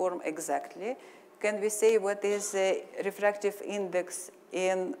its form exactly? Can we say what is the refractive index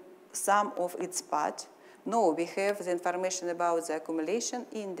in some of its parts? No, we have the information about the accumulation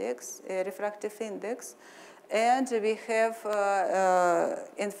index, refractive index, and we have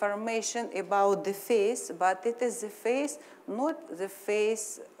information about the phase, but it is the phase, not the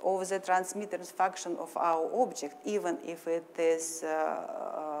phase of the transmittance function of our object, even if it is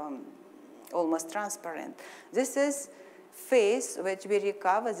almost transparent. This is phase which we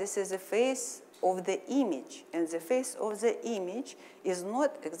recover. This is the phase of the image, and the phase of the image is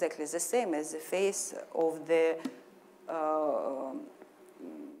not exactly the same as the phase of the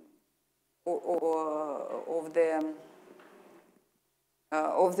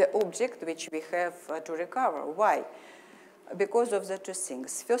object which we have to recover. Why? Because of the two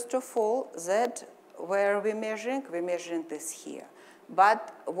things. First of all, that where we're measuring this here.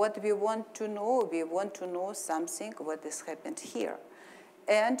 But what we want to know something what has happened here.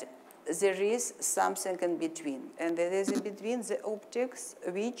 And there is something in between. And there is in between the objects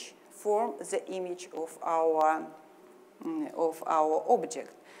which form the image of our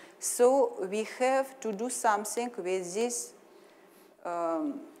object. So we have to do something with this,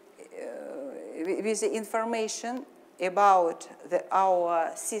 with the information about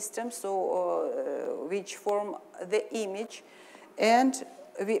our system, so which form the image, and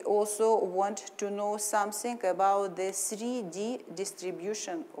we also want to know something about the 3D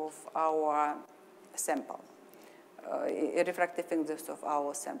distribution of our sample, refractive index of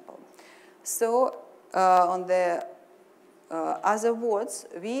our sample. So on the other words,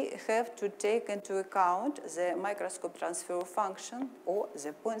 we have to take into account the microscope transfer function or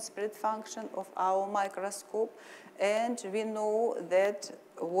the point spread function of our microscope, and we know that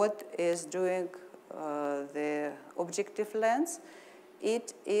what is doing the objective lens,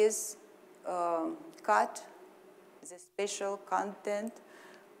 it is cut the spatial content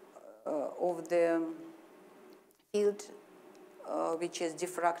of the field which is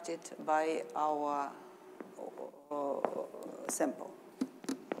diffracted by our sample.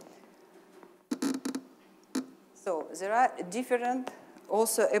 So there are different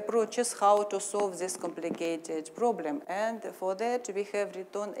also approaches how to solve this complicated problem, and for that we have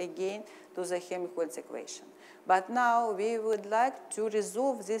returned again to the Helmholtz equation. But now we would like to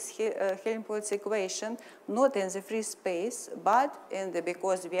resolve this Helmholtz equation not in the free space, but in the,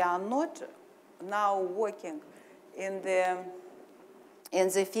 because we are not now working in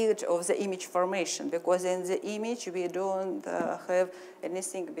the field of the image formation, because in the image we don't have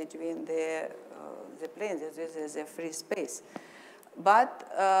anything between the planes. This is a free space. But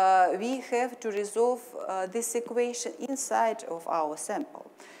we have to resolve this equation inside of our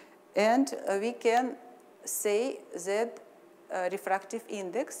sample. And we can say that refractive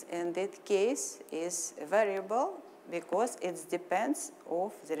index in that case is a variable because it depends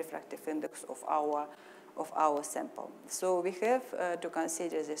on the refractive index of our sample. So we have to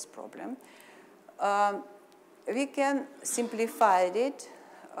consider this problem. We can simplify it.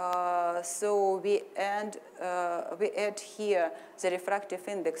 So we add here the refractive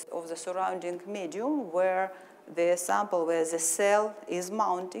index of the surrounding medium where the sample, where the cell is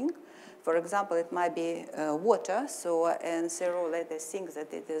mounting. For example, it might be water, so and zero, let us think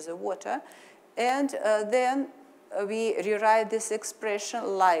that it is water. And then we rewrite this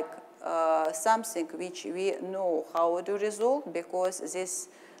expression like something which we know how to resolve, because this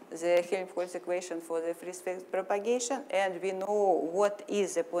the Helmholtz equation for the free space propagation, and we know what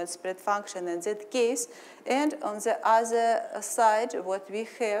is the point spread function in that case. And on the other side, what we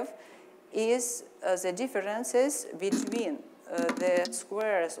have is the differences between the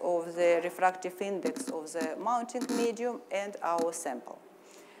squares of the refractive index of the mounting medium and our sample,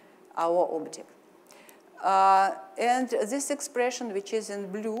 our object. And this expression, which is in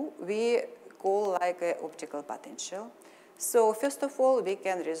blue, we call like an optical potential. So first of all, we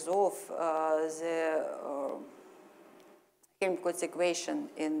can resolve the Helmholtz equation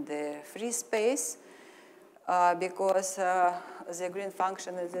in the free space because the green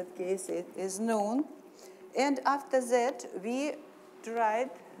function in that case is known. And after that, we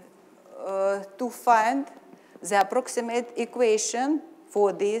tried to find the approximate equation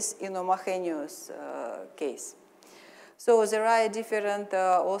for this inhomogeneous case. So there are different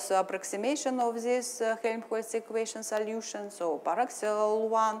also approximation of this Helmholtz equation solution. So paraxial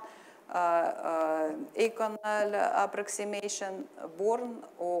one, aconal approximation, Born,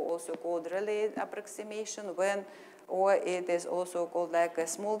 or also called Rayleigh approximation, when, or it is also called like a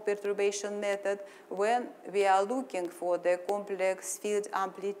small perturbation method, when we are looking for the complex field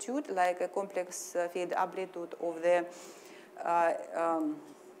amplitude, like a complex field amplitude of the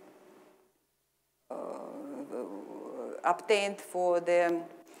obtained for the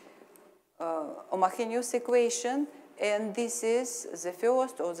homogeneous equation, and this is the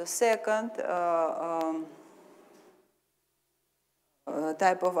first or the second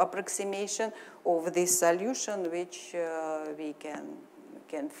type of approximation of this solution, which we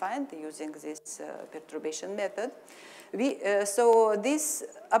can find using this perturbation method. So this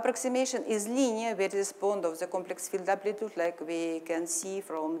approximation is linear with respect of the complex field amplitude, like we can see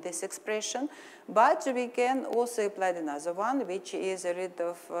from this expression. But we can also apply another one, which is a rate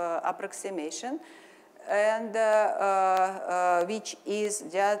of approximation, and which is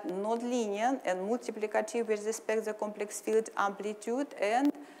just not linear and multiplicative with respect to the complex field amplitude,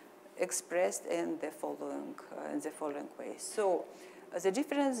 and expressed in the following way. So the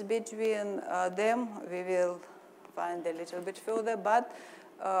difference between them we will find a little bit further, but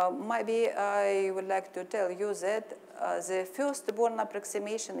maybe I would like to tell you that the first Born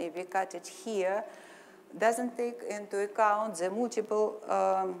approximation, if we cut it here, doesn't take into account the multiple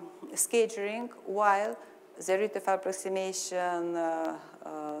scattering, while the rate of approximation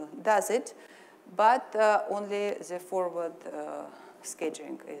does it, but only the forward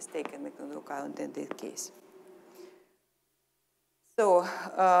scheduling is taken into account in this case. So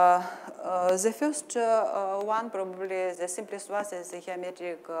the first one, probably the simplest one, is the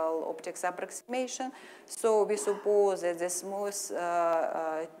geometrical optics approximation. So we suppose that the smooth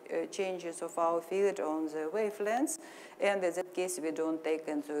changes of our field on the wavelengths, and in that case we don't take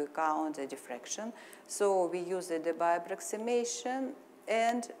into account the diffraction. So we use the Debye approximation,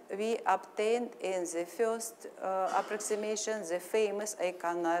 and we obtained in the first approximation the famous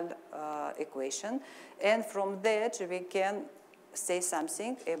A-canal equation, and from that we can say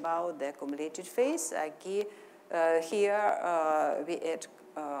something about the accumulated phase. Here we add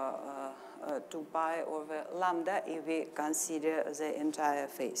 2 pi over lambda if we consider the entire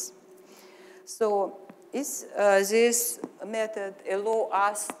phase. So this method allows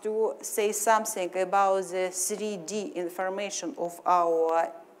us to say something about the 3D information of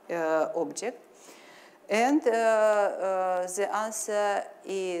our object. And the answer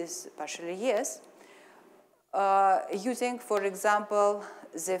is partially yes. Using, for example,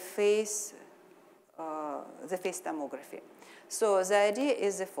 the phase tomography. So the idea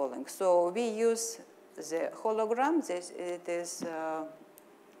is the following. So we use the hologram. It is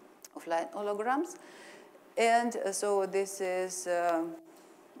offline holograms. And so this is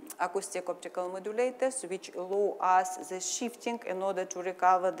acoustic optical modulators, which allow us the shifting in order to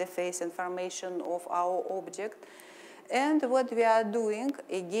recover the phase information of our object. And what we are doing,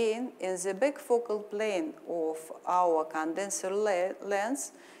 again, in the back focal plane of our condenser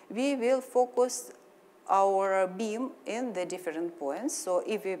lens, we will focus our beam in the different points. So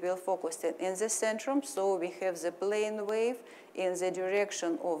if we will focus it in the centrum, so we have the plane wave in the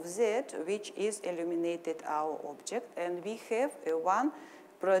direction of Z, which is illuminated our object. And we have one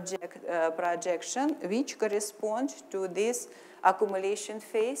projection which corresponds to this accumulation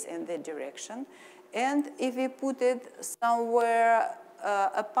phase in the direction. And if we put it somewhere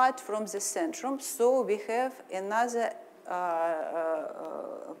apart from the centrum, so we have another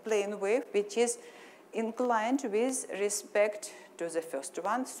plane wave which is inclined with respect to the first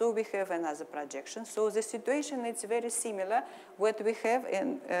one. So we have another projection. So the situation is very similar what we have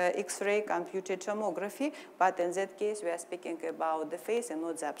in X-ray computed tomography, but in that case we are speaking about the phase and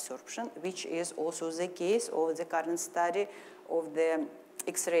not the absorption, which is also the case of the current study of the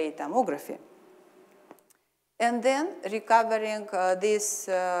X-ray tomography. And then recovering this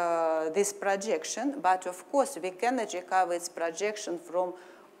projection, but of course we cannot recover its projection from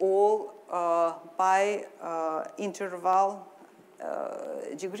all pi interval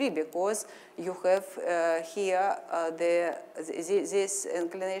degree, because you have here this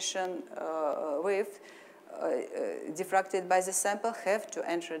inclination wave diffracted by the sample have to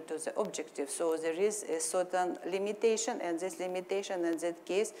enter to the objective. So there is a certain limitation, and this limitation in that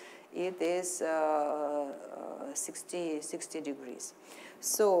case it is 60 degrees.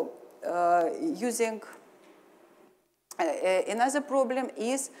 So using another problem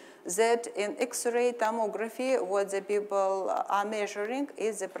is that in X-ray tomography, what the people are measuring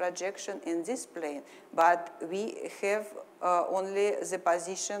is the projection in this plane, but we have only the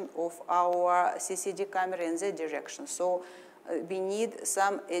position of our CCD camera in that direction. So we need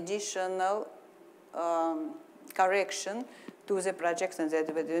some additional correction to the projection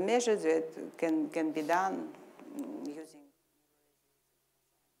that we measure that can be done using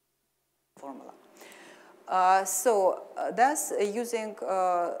formula. Thus, using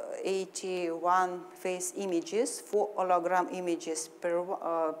 81 phase images, 4 hologram images per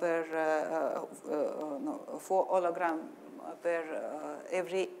 4 hologram per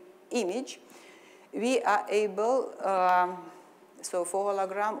every image, we are able. So 4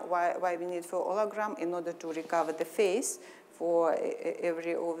 hologram. Why we need 4 hologram? In order to recover the phase for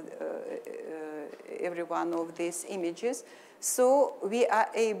every one of these images. So we are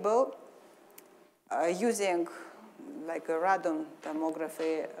able, using like a radon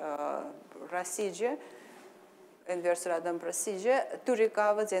tomography procedure, inverse radon procedure, to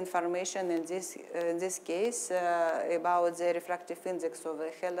recover the information in this case about the refractive index of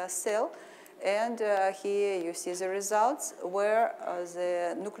a HeLa cell. And here you see the results where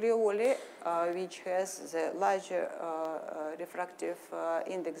the nucleoli, which has the larger refractive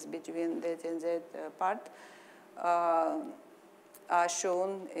index between that and that part, are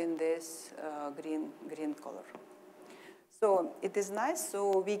shown in this green color. So it is nice.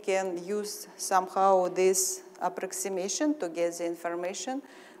 So we can use somehow this approximation to get the information,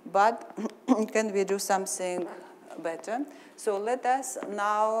 but can we do something better. So let us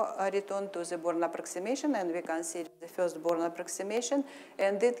now return to the Born approximation, and we consider the first Born approximation.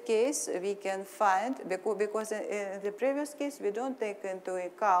 In that case, we can find, because in the previous case, we don't take into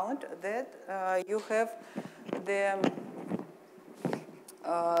account that you have the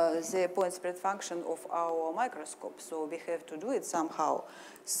point spread function of our microscope, so we have to do it somehow.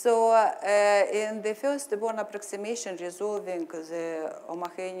 So in the first Born approximation, resolving the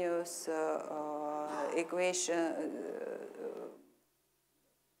homogeneous equation,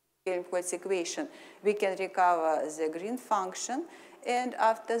 Helmholtz equation, we can recover the green function, and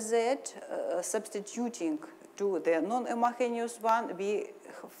after that, substituting to the non-homogeneous one, we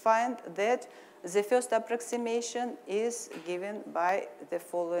find that the first approximation is given by the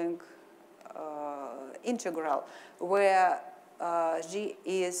following integral, where G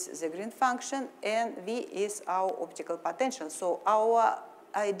is the green function and V is our optical potential. So our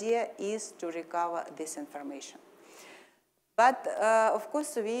idea is to recover this information. But of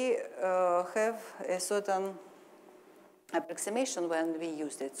course, we have a certain approximation when we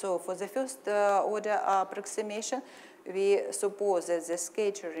use it. So for the first order approximation, we suppose that the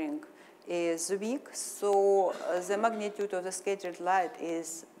scattering is weak, so the magnitude of the scattered light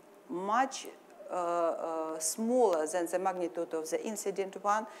is much smaller than the magnitude of the incident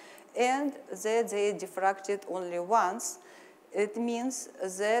one, and that they diffracted only once. It means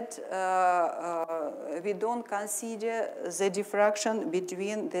that we don't consider the diffraction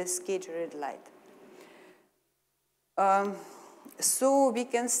between the scattered light. So we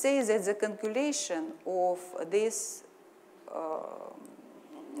can say that the calculation of this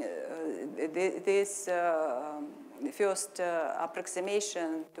first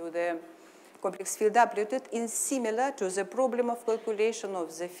approximation to the complex field amplitude is similar to the problem of calculation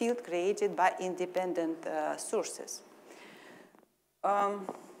of the field created by independent sources.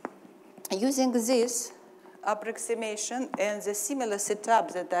 Using this approximation and the similar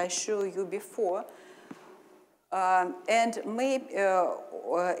setup that I showed you before, and maybe,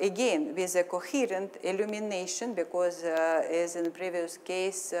 again, with a coherent illumination, because as in the previous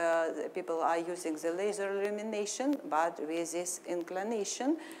case, people are using the laser illumination, but with this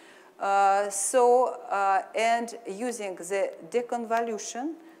inclination. And using the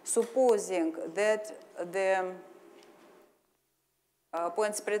deconvolution, supposing that the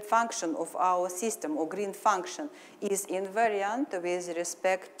point spread function of our system, or green function, is invariant with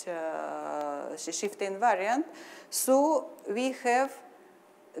respect shift invariant. So we have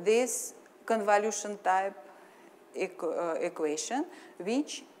this convolution type equation,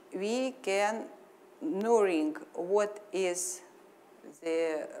 which we can, knowing what is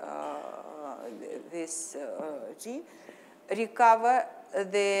the G, recover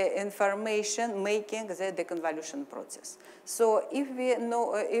the information making the deconvolution process. So if we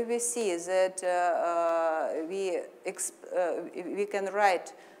know, if we see that we can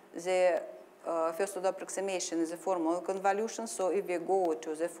write the first order approximation in the form of convolution, so if we go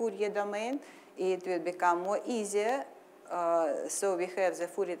to the Fourier domain, it will become more easier. So we have the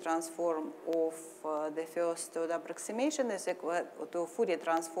Fourier transform of the first order approximation is equal to Fourier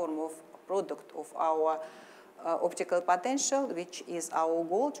transform of product of our optical potential, which is our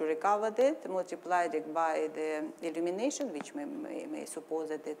goal to recover that, multiplied it by the illumination, which may suppose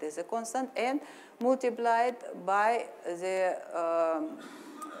that it is a constant, and multiplied by the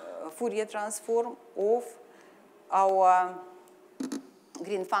Fourier transform of our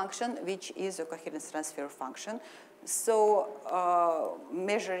green function, which is a coherence transfer function. So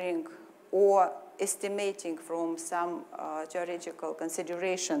measuring or estimating from some theoretical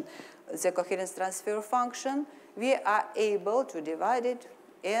consideration the coherence transfer function, we are able to divide it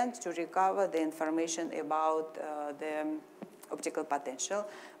and to recover the information about the optical potential.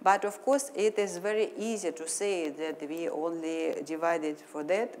 But of course, it is very easy to say that we only divided for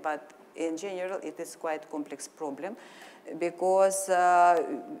that, but in general, it is quite a complex problem because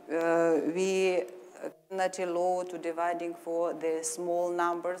we not allow to dividing for the small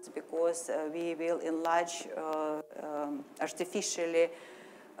numbers because we will enlarge artificially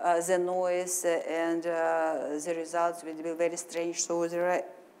the noise and the results will be very strange. So there are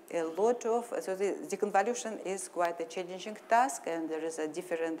a lot of, so the deconvolution is quite a challenging task, and there is a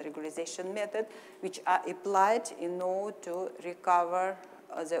different regularization method which are applied in order to recover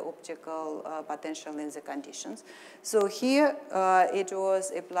the optical potential in the conditions. So here it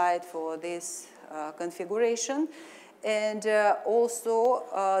was applied for this configuration, and also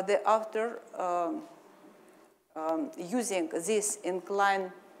after using this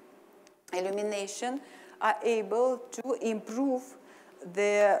inclined illumination are able to improve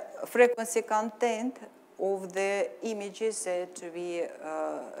the frequency content of the images that we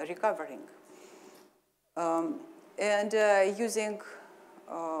are recovering. And using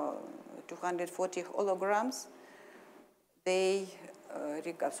 240 holograms, they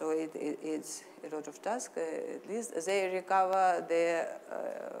recover, so it's a lot of tasks, at least. They recover the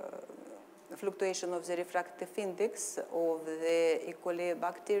fluctuation of the refractive index of the E. coli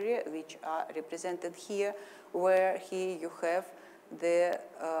bacteria, which are represented here, where here you have the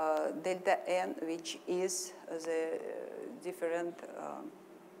delta N, which is the different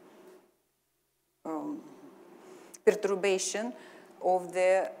perturbation of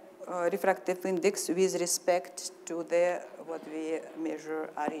the refractive index with respect to the what we measure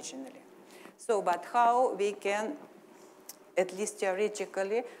originally. So, but how we can, at least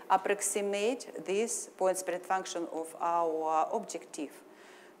theoretically, approximate this point spread function of our objective?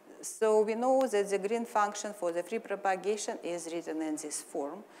 So we know that the green function for the free propagation is written in this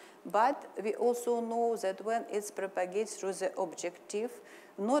form, but we also know that when it's propagated through the objective,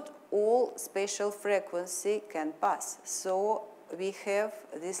 not all spatial frequency can pass. So we have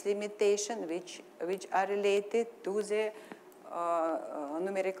this limitation which are related to the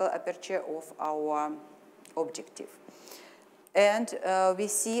numerical aperture of our objective. And we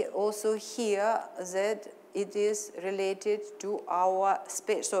see also here that it is related to our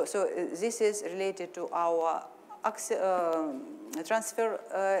space. So this is related to our transfer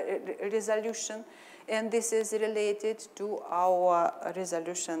resolution, and this is related to our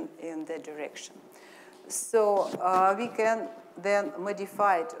resolution in the direction. So we can then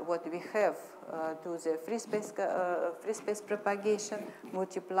modify what we have to the free space propagation,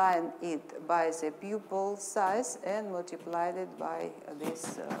 multiplying it by the pupil size and multiplied it by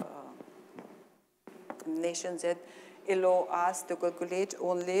this combination that allow us to calculate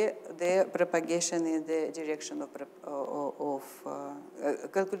only the propagation in the direction of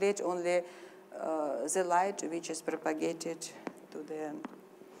calculate only the light which is propagated to the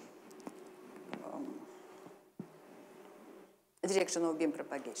direction of beam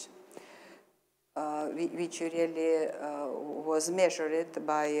propagation, which really was measured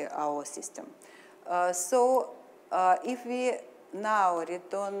by our system. So if we now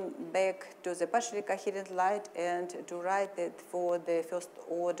return back to the partially coherent light and to write it for the first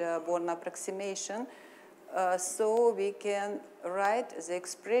order Born approximation, so we can write the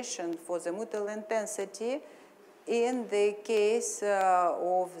expression for the mutual intensity in the case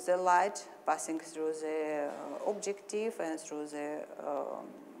of the light passing through the objective and through the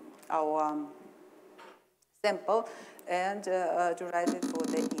our sample, and to write it for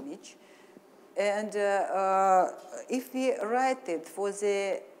the image. And if we write it for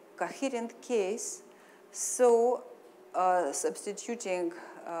the coherent case, so substituting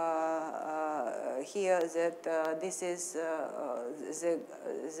here that this is the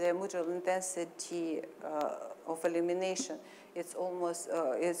mutual intensity of elimination. It's almost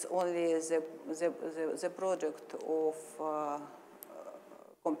it's only the product of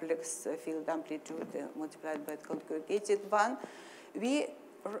complex field amplitude multiplied by conjugated one. We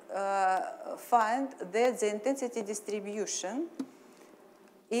find that the intensity distribution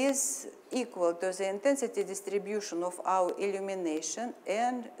is equal to the intensity distribution of our illumination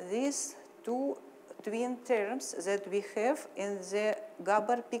and these two twin terms that we have in the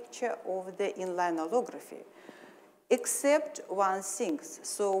Gabor picture of the inline holography, except one thing.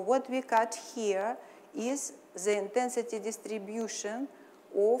 So what we got here is the intensity distribution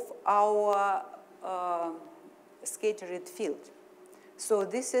of our scattered field. So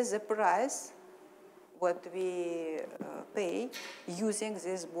this is the price what we pay using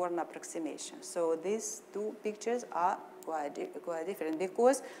this Born approximation. So these two pictures are quite different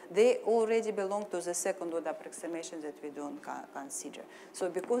because they already belong to the second order approximation that we don't consider. So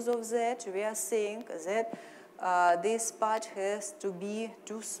because of that, we are saying that this part has to be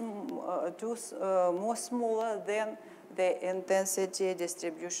more smaller than the intensity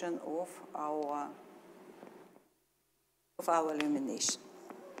distribution of our illumination.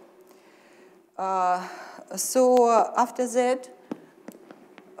 So after that,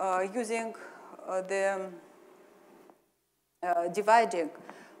 using the dividing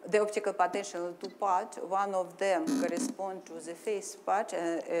the optical potential into two parts, one of them corresponds to the phase part,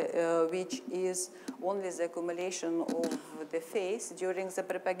 which is only the accumulation of the phase during the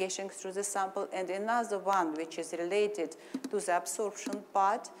propagation through the sample, and another one which is related to the absorption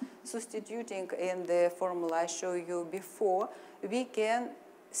part. Substituting in the formula I showed you before, we can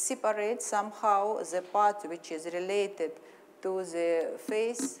separate somehow the part which is related to the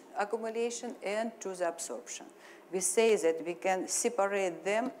phase accumulation and to the absorption. We say that we can separate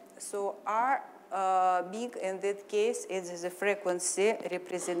them, so R big in that case is the frequency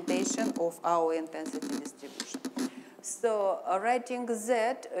representation of our intensity distribution. So writing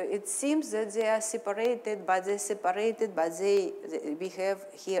that, it seems that they are separated, but we have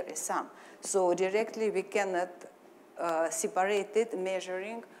here a sum. So directly we cannot separate it,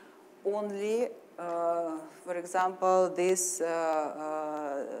 measuring only, for example, this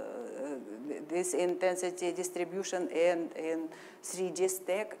intensity distribution in 3D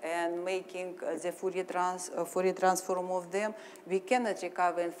stack and making the Fourier transform of them. We cannot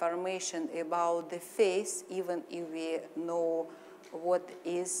recover information about the phase even if we know what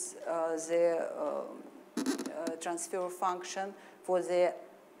is the transfer function for the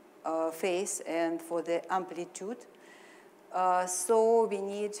phase and for the amplitude. So we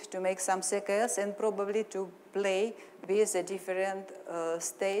need to make some cycles and probably to play with a different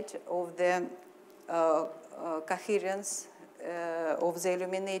state of the coherence of the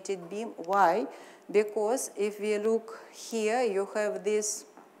illuminated beam. Why? Because if we look here, you have this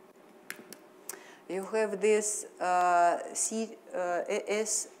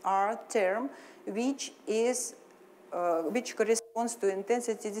CSR term, which corresponds to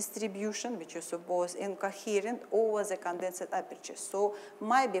intensity distribution, which is supposed incoherent over the condensed aperture. So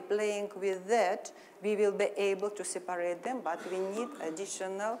maybe playing with that, we will be able to separate them, but we need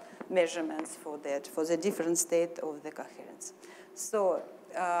additional measurements for that, for the different state of the coherence. So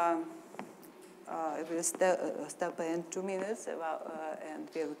we'll stop in 2 minutes and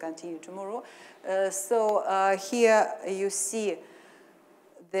we'll continue tomorrow. Here you see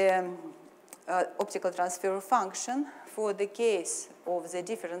the optical transfer function for the case of the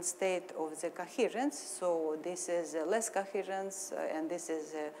different state of the coherence. So this is less coherence, and this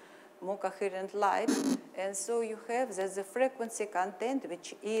is more coherent light. And so you have that the frequency content,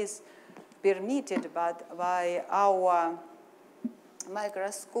 which is permitted by our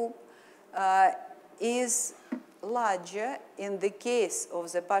microscope, is larger in the case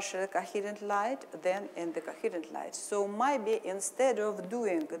of the partially coherent light than in the coherent light. So maybe instead of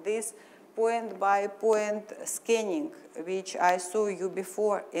doing this point-by-point scanning, which I saw you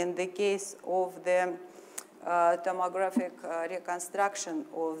before in the case of the tomographic reconstruction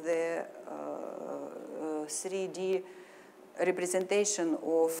of the 3D representation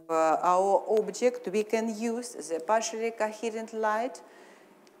of our object, we can use the partially coherent light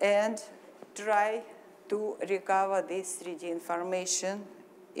and try to recover this 3D information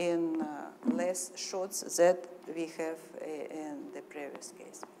in less shots that we have in the previous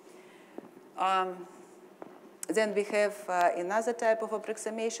case. Then we have another type of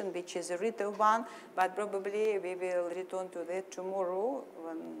approximation, which is a retail one, but probably we will return to that tomorrow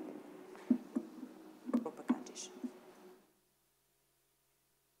when proper conditions.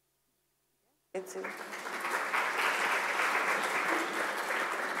 It's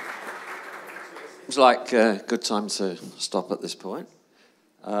Seems like a good time to stop at this point.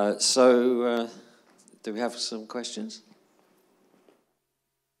 Do we have some questions?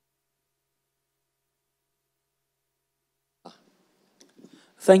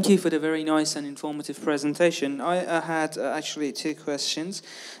 Thank you for the very nice and informative presentation. I had actually 2 questions.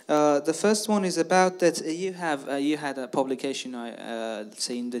 The first one is about that you had a publication I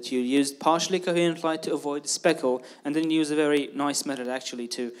seen that you used partially coherent light to avoid speckle, and then use a very nice method actually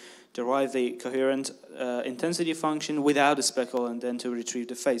to derive the coherent intensity function without a speckle and then to retrieve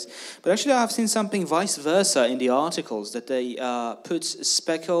the phase. But actually I've seen something vice versa in the articles, that they put a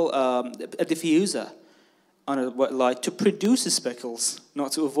speckle, a diffuser on a light to produce the speckles,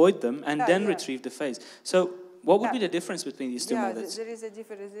 not to avoid them, and then retrieve the phase. So what would be the difference between these 2 methods? There is a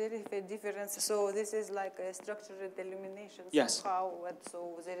difference. So this is like a structured illumination somehow.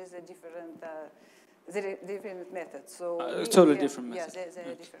 So there is a different method. So totally different method. Yes,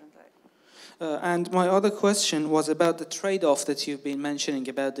 they're different. And my other question was about the trade-off that you've been mentioning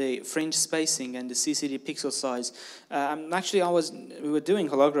about the fringe spacing and the CCD pixel size. Actually, we were doing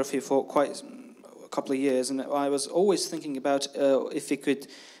holography for quite a couple of years, and I was always thinking about if we could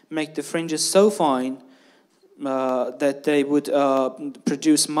make the fringes so fine that they would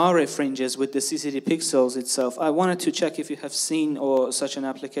produce Mare fringes with the CCD pixels itself. I wanted to check if you have seen such an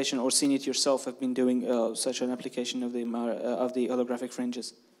application, or seen it yourself, have been doing such an application of the holographic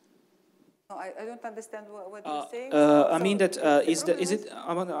fringes. No, I don't understand what you're saying. I mean that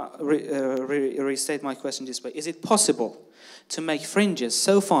I want to restate my question this way. Is it possible to make fringes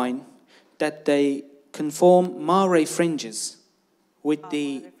so fine that they conform Mare fringes with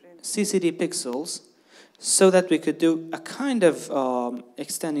the CCD pixels, so that we could do a kind of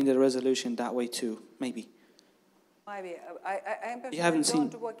extending the resolution that way too, maybe? Maybe. I'm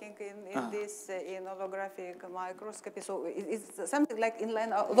not working in this in holographic microscopy, so it's something like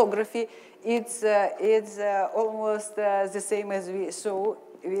inline holography. It's almost the same as we saw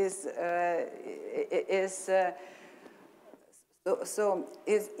with So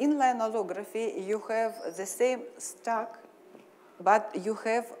is inline holography, you have the same stack, but you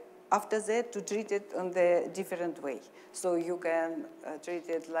have after that to treat it in the different way. So you can treat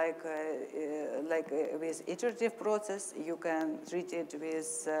it like with iterative process, you can treat it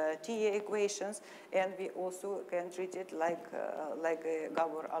with TA equations, and we also can treat it like a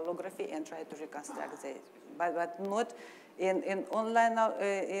Gabor allography and try to reconstruct that. But not in online,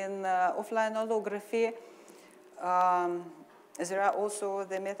 offline allography. There are also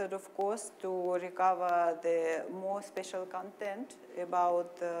the method, of course, to recover the more special content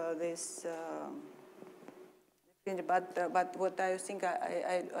about this. But what I think,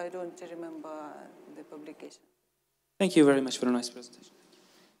 I don't remember the publication. Thank you very much for a nice presentation.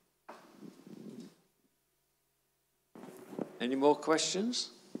 Any more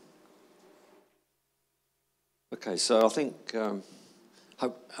questions? Okay, so I think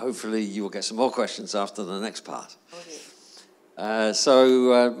hopefully you will get some more questions after the next part. Okay.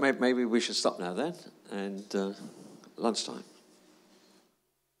 So maybe we should stop now then, and lunchtime.